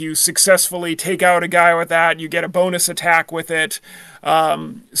that if you successfully take out a guy with that, you get a bonus attack with it.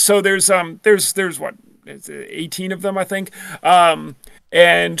 So there's what, it's 18 of them, I think.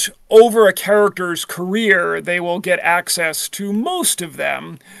 And over a character's career, they will get access to most of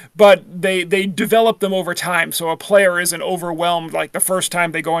them, but they develop them over time. So a player isn't overwhelmed like the first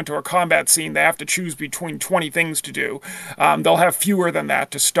time they go into a combat scene. They have to choose between 20 things to do. They'll have fewer than that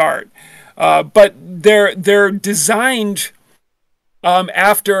to start. But they're designed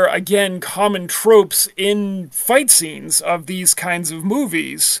after, again, common tropes in fight scenes of these kinds of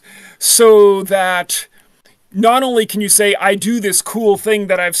movies, so that not only can you say, I do this cool thing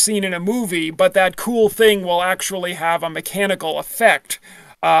that I've seen in a movie, but that cool thing will actually have a mechanical effect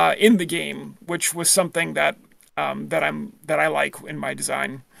in the game, which was something that I like in my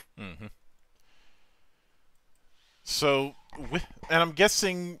design. Mm-hmm. So, and I'm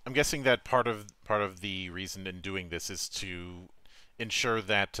guessing that part of the reason in doing this is to ensure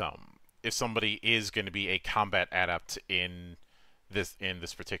that if somebody is going to be a combat adept in this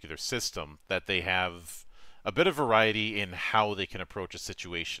particular system, that they have a bit of variety in how they can approach a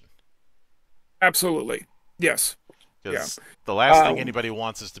situation. Absolutely. Yes. Yeah. Because the last thing Um, anybody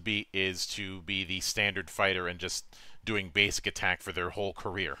wants is to be the standard fighter and just doing basic attack for their whole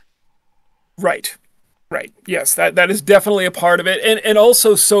career. right. Right. Yes, that is definitely a part of it. And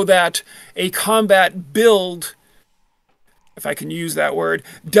also so that a combat build, if I can use that word,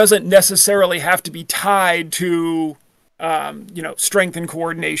 doesn't necessarily have to be tied to strength and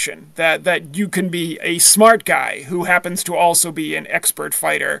coordination. That you can be a smart guy who happens to also be an expert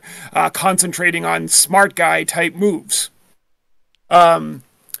fighter, concentrating on smart guy type moves.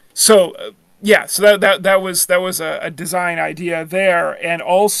 So yeah, so that was a design idea there, and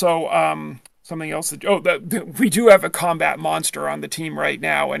also something else that we do have a combat monster on the team right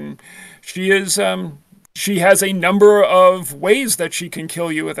now, and she is she has a number of ways that she can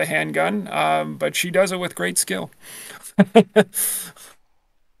kill you with a handgun, but she does it with great skill.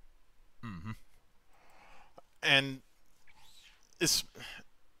 Hmm. And es-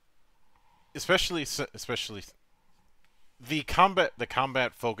 especially the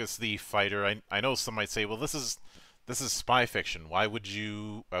combat focus, the fighter. I know some might say, well, this is spy fiction. Why would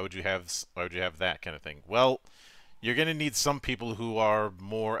you have that kind of thing? Well, you're going to need some people who are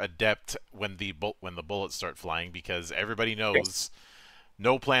more adept when the bullets start flying, because everybody Yes. knows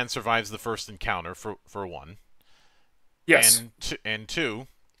no plan survives the first encounter, for one. Yes. And two,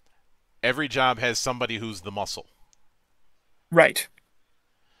 every job has somebody who's the muscle. Right.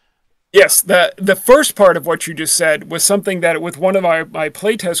 Yes, the first part of what you just said was something that with one of my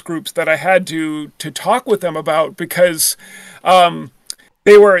playtest groups that I had to talk with them about, because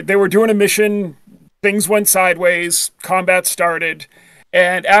they were doing a mission, things went sideways, combat started,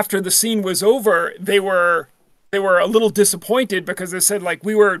 and after the scene was over, they were they were a little disappointed because they said like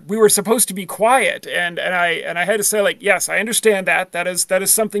we were supposed to be quiet, and I had to say like, yes, I understand that that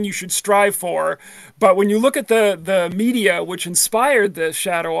is something you should strive for, but when you look at the media which inspired the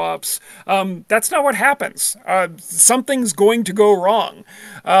shadow ops, that's not what happens. Something's going to go wrong,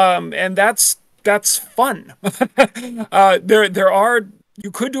 and that's fun. There are,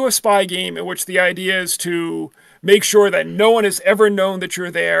 you could do a spy game in which the idea is to make sure that no one has ever known that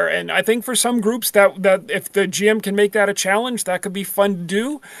you're there. And I think for some groups that if the GM can make that a challenge, that could be fun to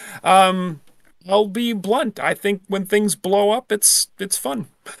do. Um, I'll be blunt. I think when things blow up, it's fun.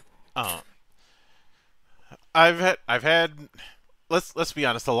 Uh, I've had let's be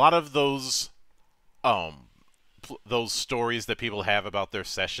honest, a lot of um those stories that people have about their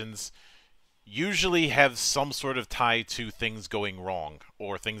sessions usually have some sort of tie to things going wrong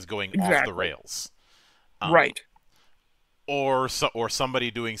or things going off the Exactly. rails. Um, Right. or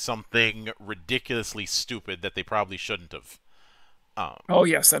somebody doing something ridiculously stupid that they probably shouldn't have. Um, Oh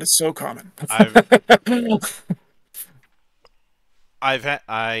yes, that is so common. I've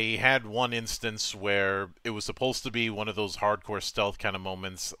I had one instance where it was supposed to be one of those hardcore stealth kind of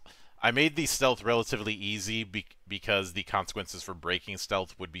moments. I made the stealth relatively easy because the consequences for breaking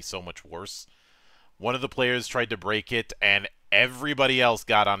stealth would be so much worse. One of the players tried to break it, and everybody else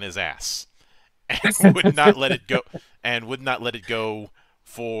got on his ass and would not let it go, and would not let it go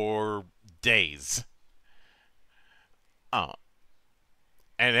for days. Uh,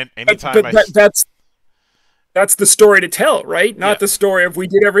 anytime But I that's the story to tell, right? yeah, Not the story of we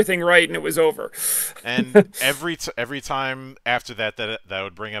did everything right and it was over. and every time after that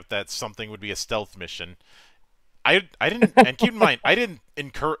would bring up that something would be a stealth mission. I didn't, and keep in mind, I didn't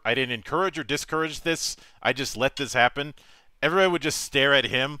encourage or discourage this. I just let this happen. Everybody would just stare at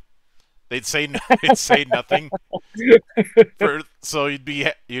him. They'd say they'd say nothing. So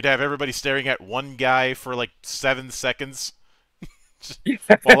you'd have everybody staring at one guy for like 7 seconds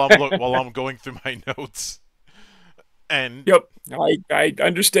while I'm going through my notes. And Yep, I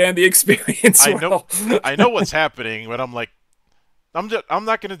understand the experience I know well. I know what's happening, but I'm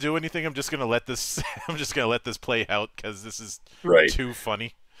not gonna do anything. I'm just gonna let this I'm just gonna let this play out because this is Right. too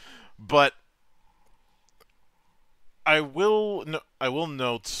funny. But I will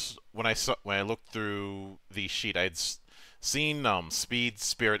note when I looked through the sheet, seen speed,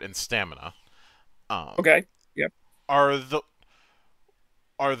 spirit, and stamina. Um, Okay. Yep. are the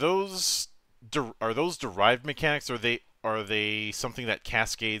are are those derived mechanics? Or are they something that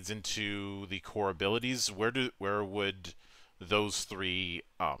cascades into the core abilities? Where would those three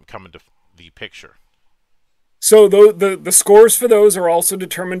come into the picture? So the scores for those are also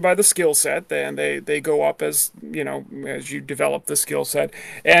determined by the skill set, and they go up as you know as you develop the skill set,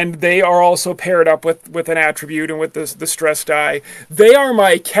 and they are also paired up with an attribute and with the stress die. They are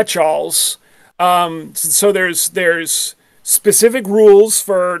my catch-alls. So there's specific rules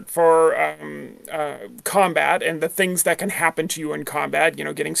for combat and the things that can happen to you in combat. You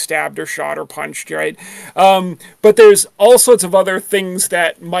know, getting stabbed or shot or punched, right? But there's all sorts of other things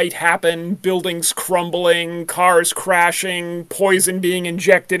that might happen: buildings crumbling, cars crashing, poison being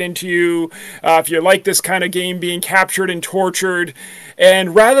injected into you. If you like this kind of game, being captured and tortured.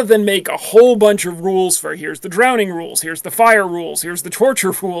 And rather than make a whole bunch of rules for here's the drowning rules, here's the fire rules, here's the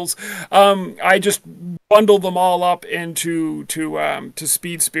torture rules, I just bundle them all up into to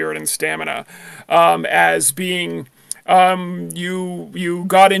speed, spirit, and stamina as being you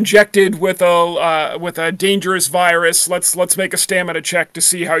got injected with a dangerous virus. Let's make a stamina check to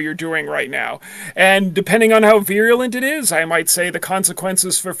see how you're doing right now. And depending on how virulent it is, I might say the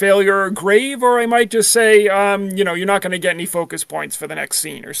consequences for failure are grave, or I might just say you're not going to get any focus points for the next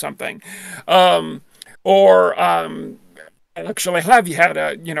scene or something. Or actually have you had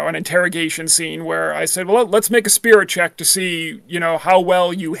an interrogation scene where I said, well, let's make a spirit check to see how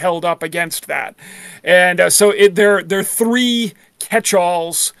well you held up against that. And they're three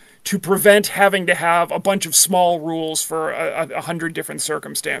catch-alls to prevent having to have a bunch of small rules for 100 different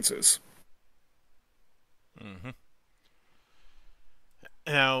circumstances. Hmm.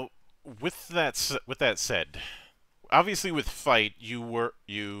 Now, with that said, obviously with fight you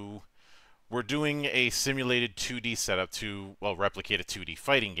were doing a simulated 2D setup to replicate a 2D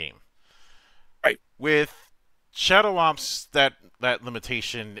fighting game. Right. With Shadow Ops, that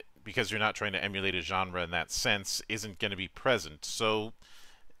limitation, because you're not trying to emulate a genre in that sense, isn't going to be present. So,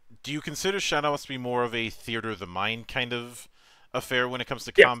 do you consider Shadow Ops to be more of a theater of the mind kind of affair when it comes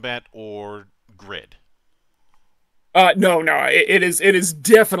to Yeah. combat, or grid? No, it is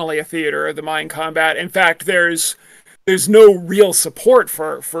definitely a theater of the mind combat. In fact, there's no real support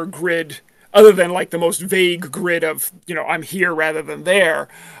for grid other than like the most vague grid of I'm here rather than there.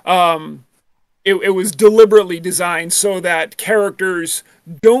 it was deliberately designed so that characters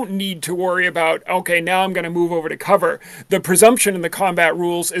don't need to worry about, okay, now I'm going to move over to cover. The presumption in the combat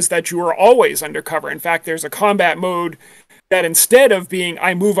rules is that you are always undercover. In fact, there's a combat mode that instead of being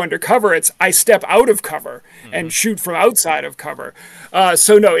I move undercover, it's I step out of cover and shoot from outside of cover.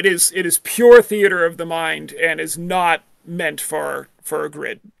 So no, it is pure theater of the mind and is not meant for a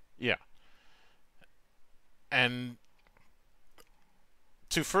grid. Yeah. And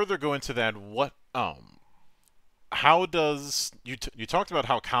to further go into that, how does you talked about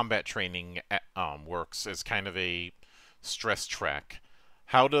how combat training works as kind of a stress track.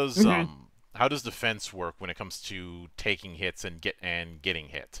 How does Mm-hmm. how does defense work when it comes to taking hits and getting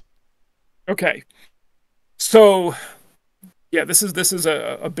hit? Okay, so yeah, this is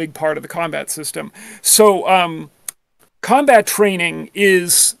a big part of the combat system. So combat training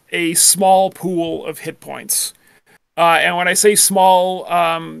is a small pool of hit points. And when I say small,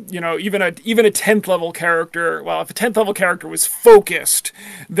 even a 10th level character. Well, if a 10th level character was focused,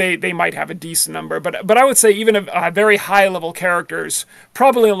 they might have a decent number. But I would say even a very high level characters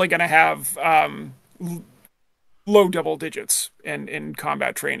probably only going to have low double digits in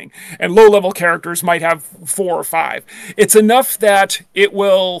combat training, and low level characters might have 4 or 5. It's enough that it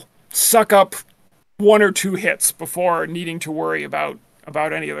will suck up 1 or 2 hits before needing to worry about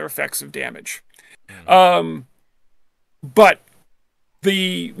any other effects of damage. But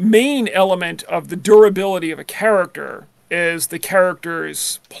the main element of the durability of a character is the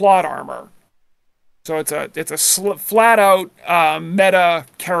character's plot armor. So it's a flat out meta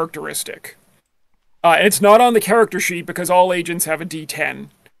characteristic. And it's not on the character sheet because all agents have a D10.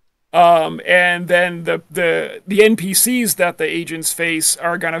 And then the NPCs that the agents face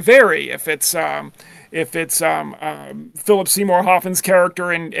are going to vary. If it's Philip Seymour Hoffman's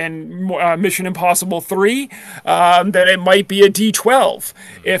character in Mission Impossible 3, then it might be a D12.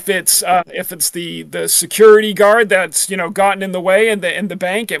 If it's the security guard that's gotten in the way in the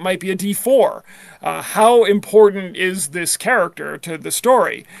bank, it might be a D4. How important is this character to the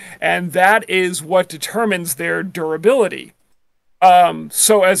story? And that is what determines their durability.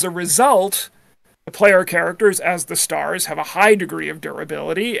 So as a result, the player characters, as the stars, have a high degree of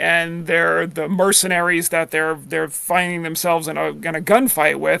durability, and the mercenaries that they're finding themselves in a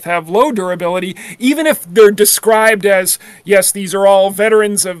gunfight with have low durability, even if they're described as, yes, these are all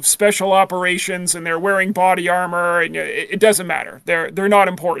veterans of special operations and they're wearing body armor, and it doesn't matter. They're not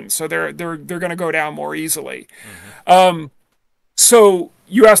important, so they're going to go down more easily. So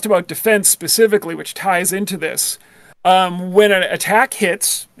you asked about defense specifically, which ties into this. When an attack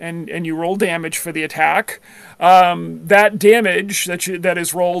hits and you roll damage for the attack, that damage that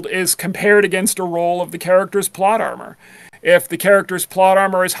is rolled is compared against a roll of the character's plot armor. If the character's plot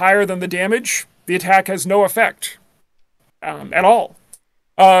armor is higher than the damage, the attack has no effect at all.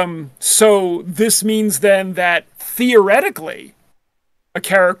 So this means then that theoretically, a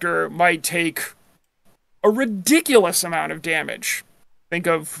character might take a ridiculous amount of damage. Think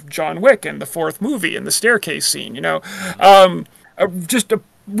of John Wick in the 4th movie in the staircase scene, just a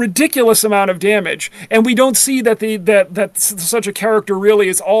ridiculous amount of damage, and we don't see that such a character really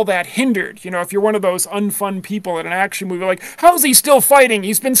is all that hindered. If you're one of those unfun people in an action movie, like, how's he still fighting?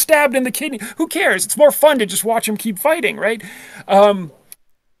 He's been stabbed in the kidney. Who cares? It's more fun to just watch him keep fighting, right?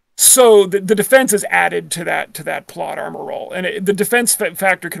 So the defense is added to that plot armor roll, and the defense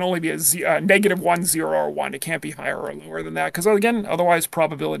factor can only be a -1, 0, or 1. It can't be higher or lower than that, because again, otherwise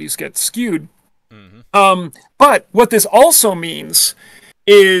probabilities get skewed. But what this also means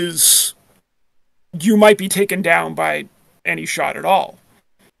is you might be taken down by any shot at all.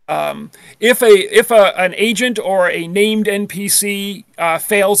 If an agent or a named NPC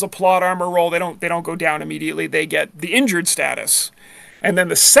fails a plot armor roll, they don't go down immediately. They get the injured status. And then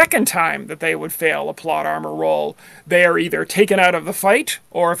the second time that they would fail a plot armor roll, they are either taken out of the fight,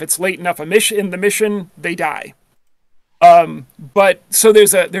 or if it's late enough in the mission, they die. But so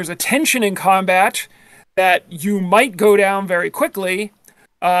there's a tension in combat that you might go down very quickly,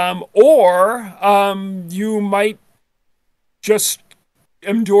 or you might just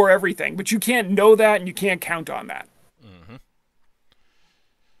endure everything. But you can't know that, and you can't count on that.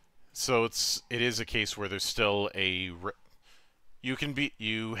 So it is a case where there's still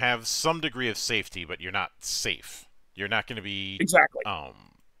you have some degree of safety, but you're not safe. You're not going to be Exactly.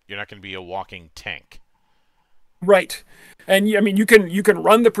 you're not going to be a walking tank. Right. And I mean, you can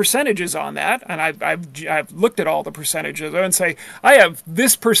run the percentages on that, and I've looked at all the percentages and say I have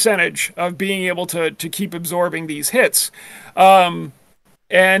this percentage of being able to keep absorbing these hits. But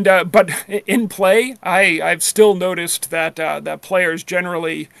in play, I've still noticed that players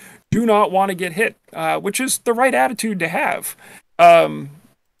generally do not want to get hit, which is the right attitude to have.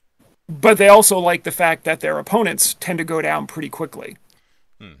 but they also like the fact that their opponents tend to go down pretty quickly.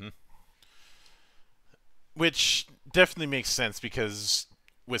 Hmm. Which definitely makes sense because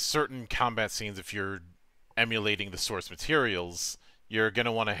with certain combat scenes, if you're emulating the source materials, you're going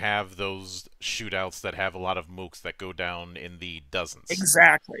to want to have those shootouts that have a lot of mooks that go down in the dozens.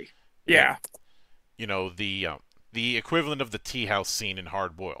 Exactly. The Yeah. the equivalent of the tea house scene in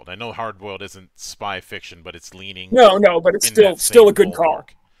Hard Boiled. I know Hard Boiled isn't spy fiction, but it's leaning No, no, but it's in that still a same good call. ballpark.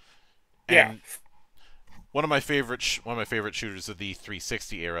 Yeah. And one of my favorite shooters of the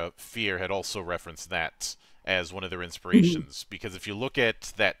 360 era, Fear, had also referenced that as one of their Mhm. inspirations. Because if you look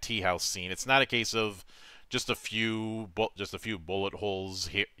at that tea house scene, it's not a case of just a few bullet holes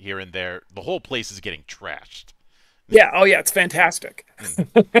here and there. The whole place is getting trashed. Yeah. Oh, yeah. It's fantastic.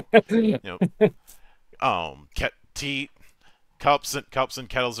 Mm. You know, tea cups and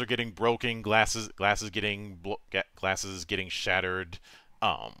kettles are getting broken. Glasses getting shattered.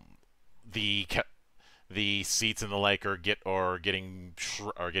 The the seats and the like are getting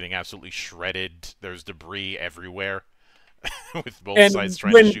absolutely shredded. There's debris everywhere, with both sides And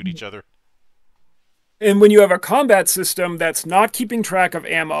trying to shoot each other. when you have a combat system that's not keeping track of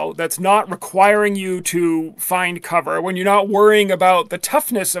ammo, that's not requiring you to find cover, when you're not worrying about the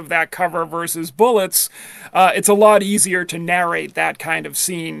toughness of that cover versus bullets, it's a lot easier to narrate that kind of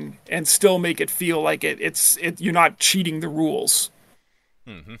scene and still make it feel like you're not cheating the rules.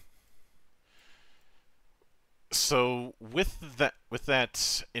 Hmm. So with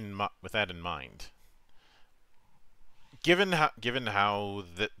that in mind, given how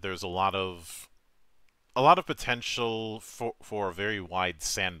that there's a lot of potential for a very wide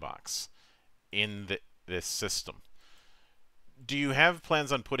sandbox in this system. Do you have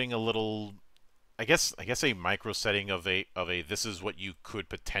plans on putting a little, I guess a micro setting of a this is what you could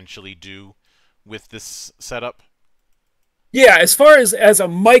potentially do with this setup? Yeah, as far as a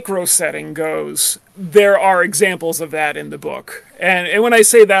micro setting goes, there are examples of that in the book. And when I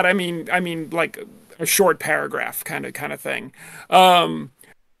say that, I mean like a short paragraph kind of thing. Um,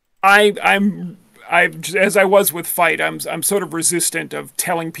 I as I was with Fight, I'm sort of resistant of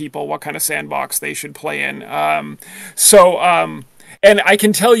telling people what kind of sandbox they should play in. And I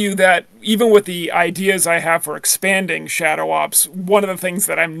can tell you that even with the ideas I have for expanding Shadow Ops, one of the things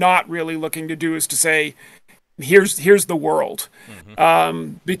that I'm not really looking to do is to say, here's the world,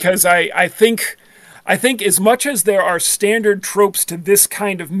 Mm-hmm. because I think as much as there are standard tropes to this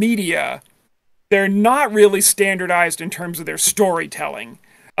kind of media, they're not really standardized in terms of their storytelling,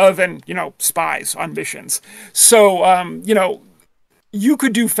 other than spies on missions. So you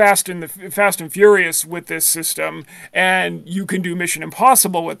could do Fast and Furious with this system, and you can do Mission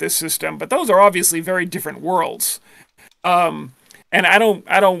Impossible with this system, but those are obviously very different worlds. And I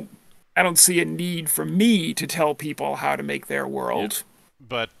don't see a need for me to tell people how to make their Yeah. world.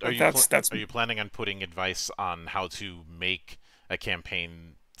 But But that's are you planning on putting advice on how to make a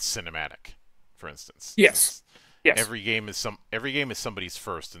campaign cinematic, for instance? yes, Since yes. every game is somebody's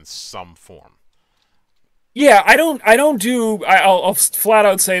first in some form. Yeah, I'll flat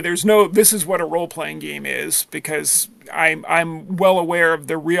out say there's no this is what a role playing game is, because I'm well aware of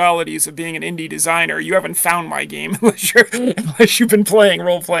the realities of being an indie designer. You haven't found my game unless you've been playing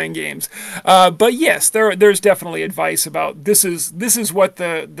role playing games. But yes, there's definitely advice about this is what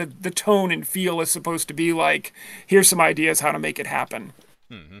the tone and feel is supposed to be like. Here's some ideas how to make it happen.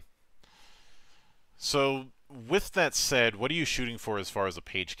 Hmm. So, with that said, what are you shooting for as far as a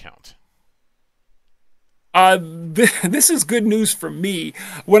page count? This is good news for me.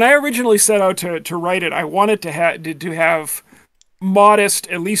 When I originally set out to write it, I wanted to have modest,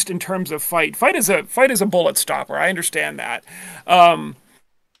 at least in terms of fight. Fight is a bullet stopper. I understand that,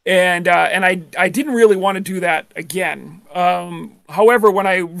 and I didn't really want to do that again. However, when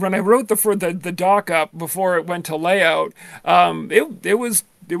I wrote the doc up before it went to layout,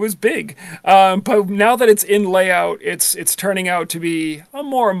 it was big. But now that it's in layout, it's turning out to be a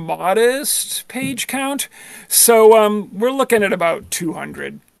more modest page count. So we're looking at about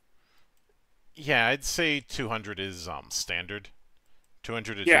 200. Yeah, I'd say 200 is standard.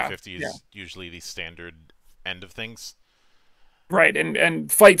 200 to Yeah, 250 yeah, is usually the standard end of things. right.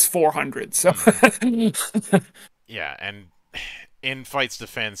 And fights 400. So Hmm. Yeah, and in Fight's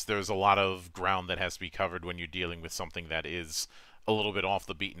defense, there's a lot of ground that has to be covered when you're dealing with something that is a little bit off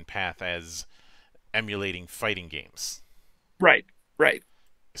the beaten path as emulating fighting games. right, right.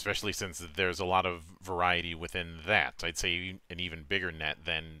 Especially since there's a lot of variety within that. I'd say an even bigger net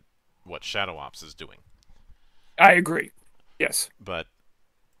than what Shadow Ops is doing. I agree. Yes. But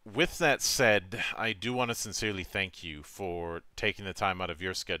with that said, I do want to sincerely thank you for taking the time out of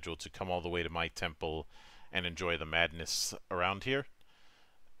your schedule to come all the way to my temple and enjoy the madness around here.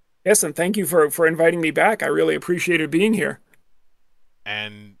 Yes, and thank you for inviting me back. I really appreciated being here.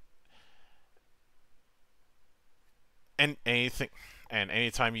 And and anything and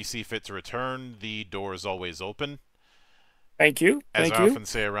anytime you see fit to return, the door is always open. Thank you. As Thank I you. often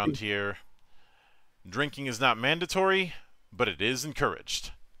say around here, drinking is not mandatory, but it is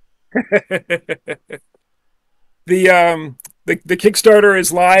encouraged. The the Kickstarter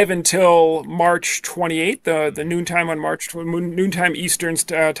is live until March 28th, the Mm-hmm. noontime on noontime Eastern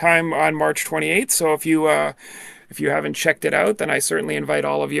time on March 28th. So if you haven't checked it out, then I certainly invite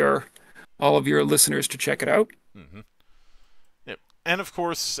all of your listeners to check it out. Mm-hmm. Yep. And of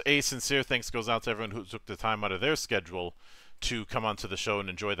course, a sincere thanks goes out to everyone who took the time out of their schedule to come onto the show and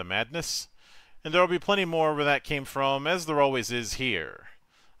enjoy the madness. And there will be plenty more where that came from, as there always is here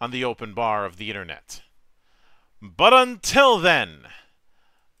on the open bar of the internet. But until then,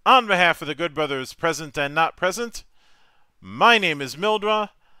 on behalf of the good brothers present and not present, my name is Mildra.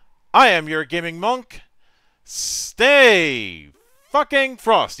 I am your gaming monk. Stay fucking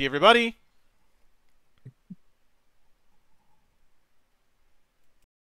frosty, everybody.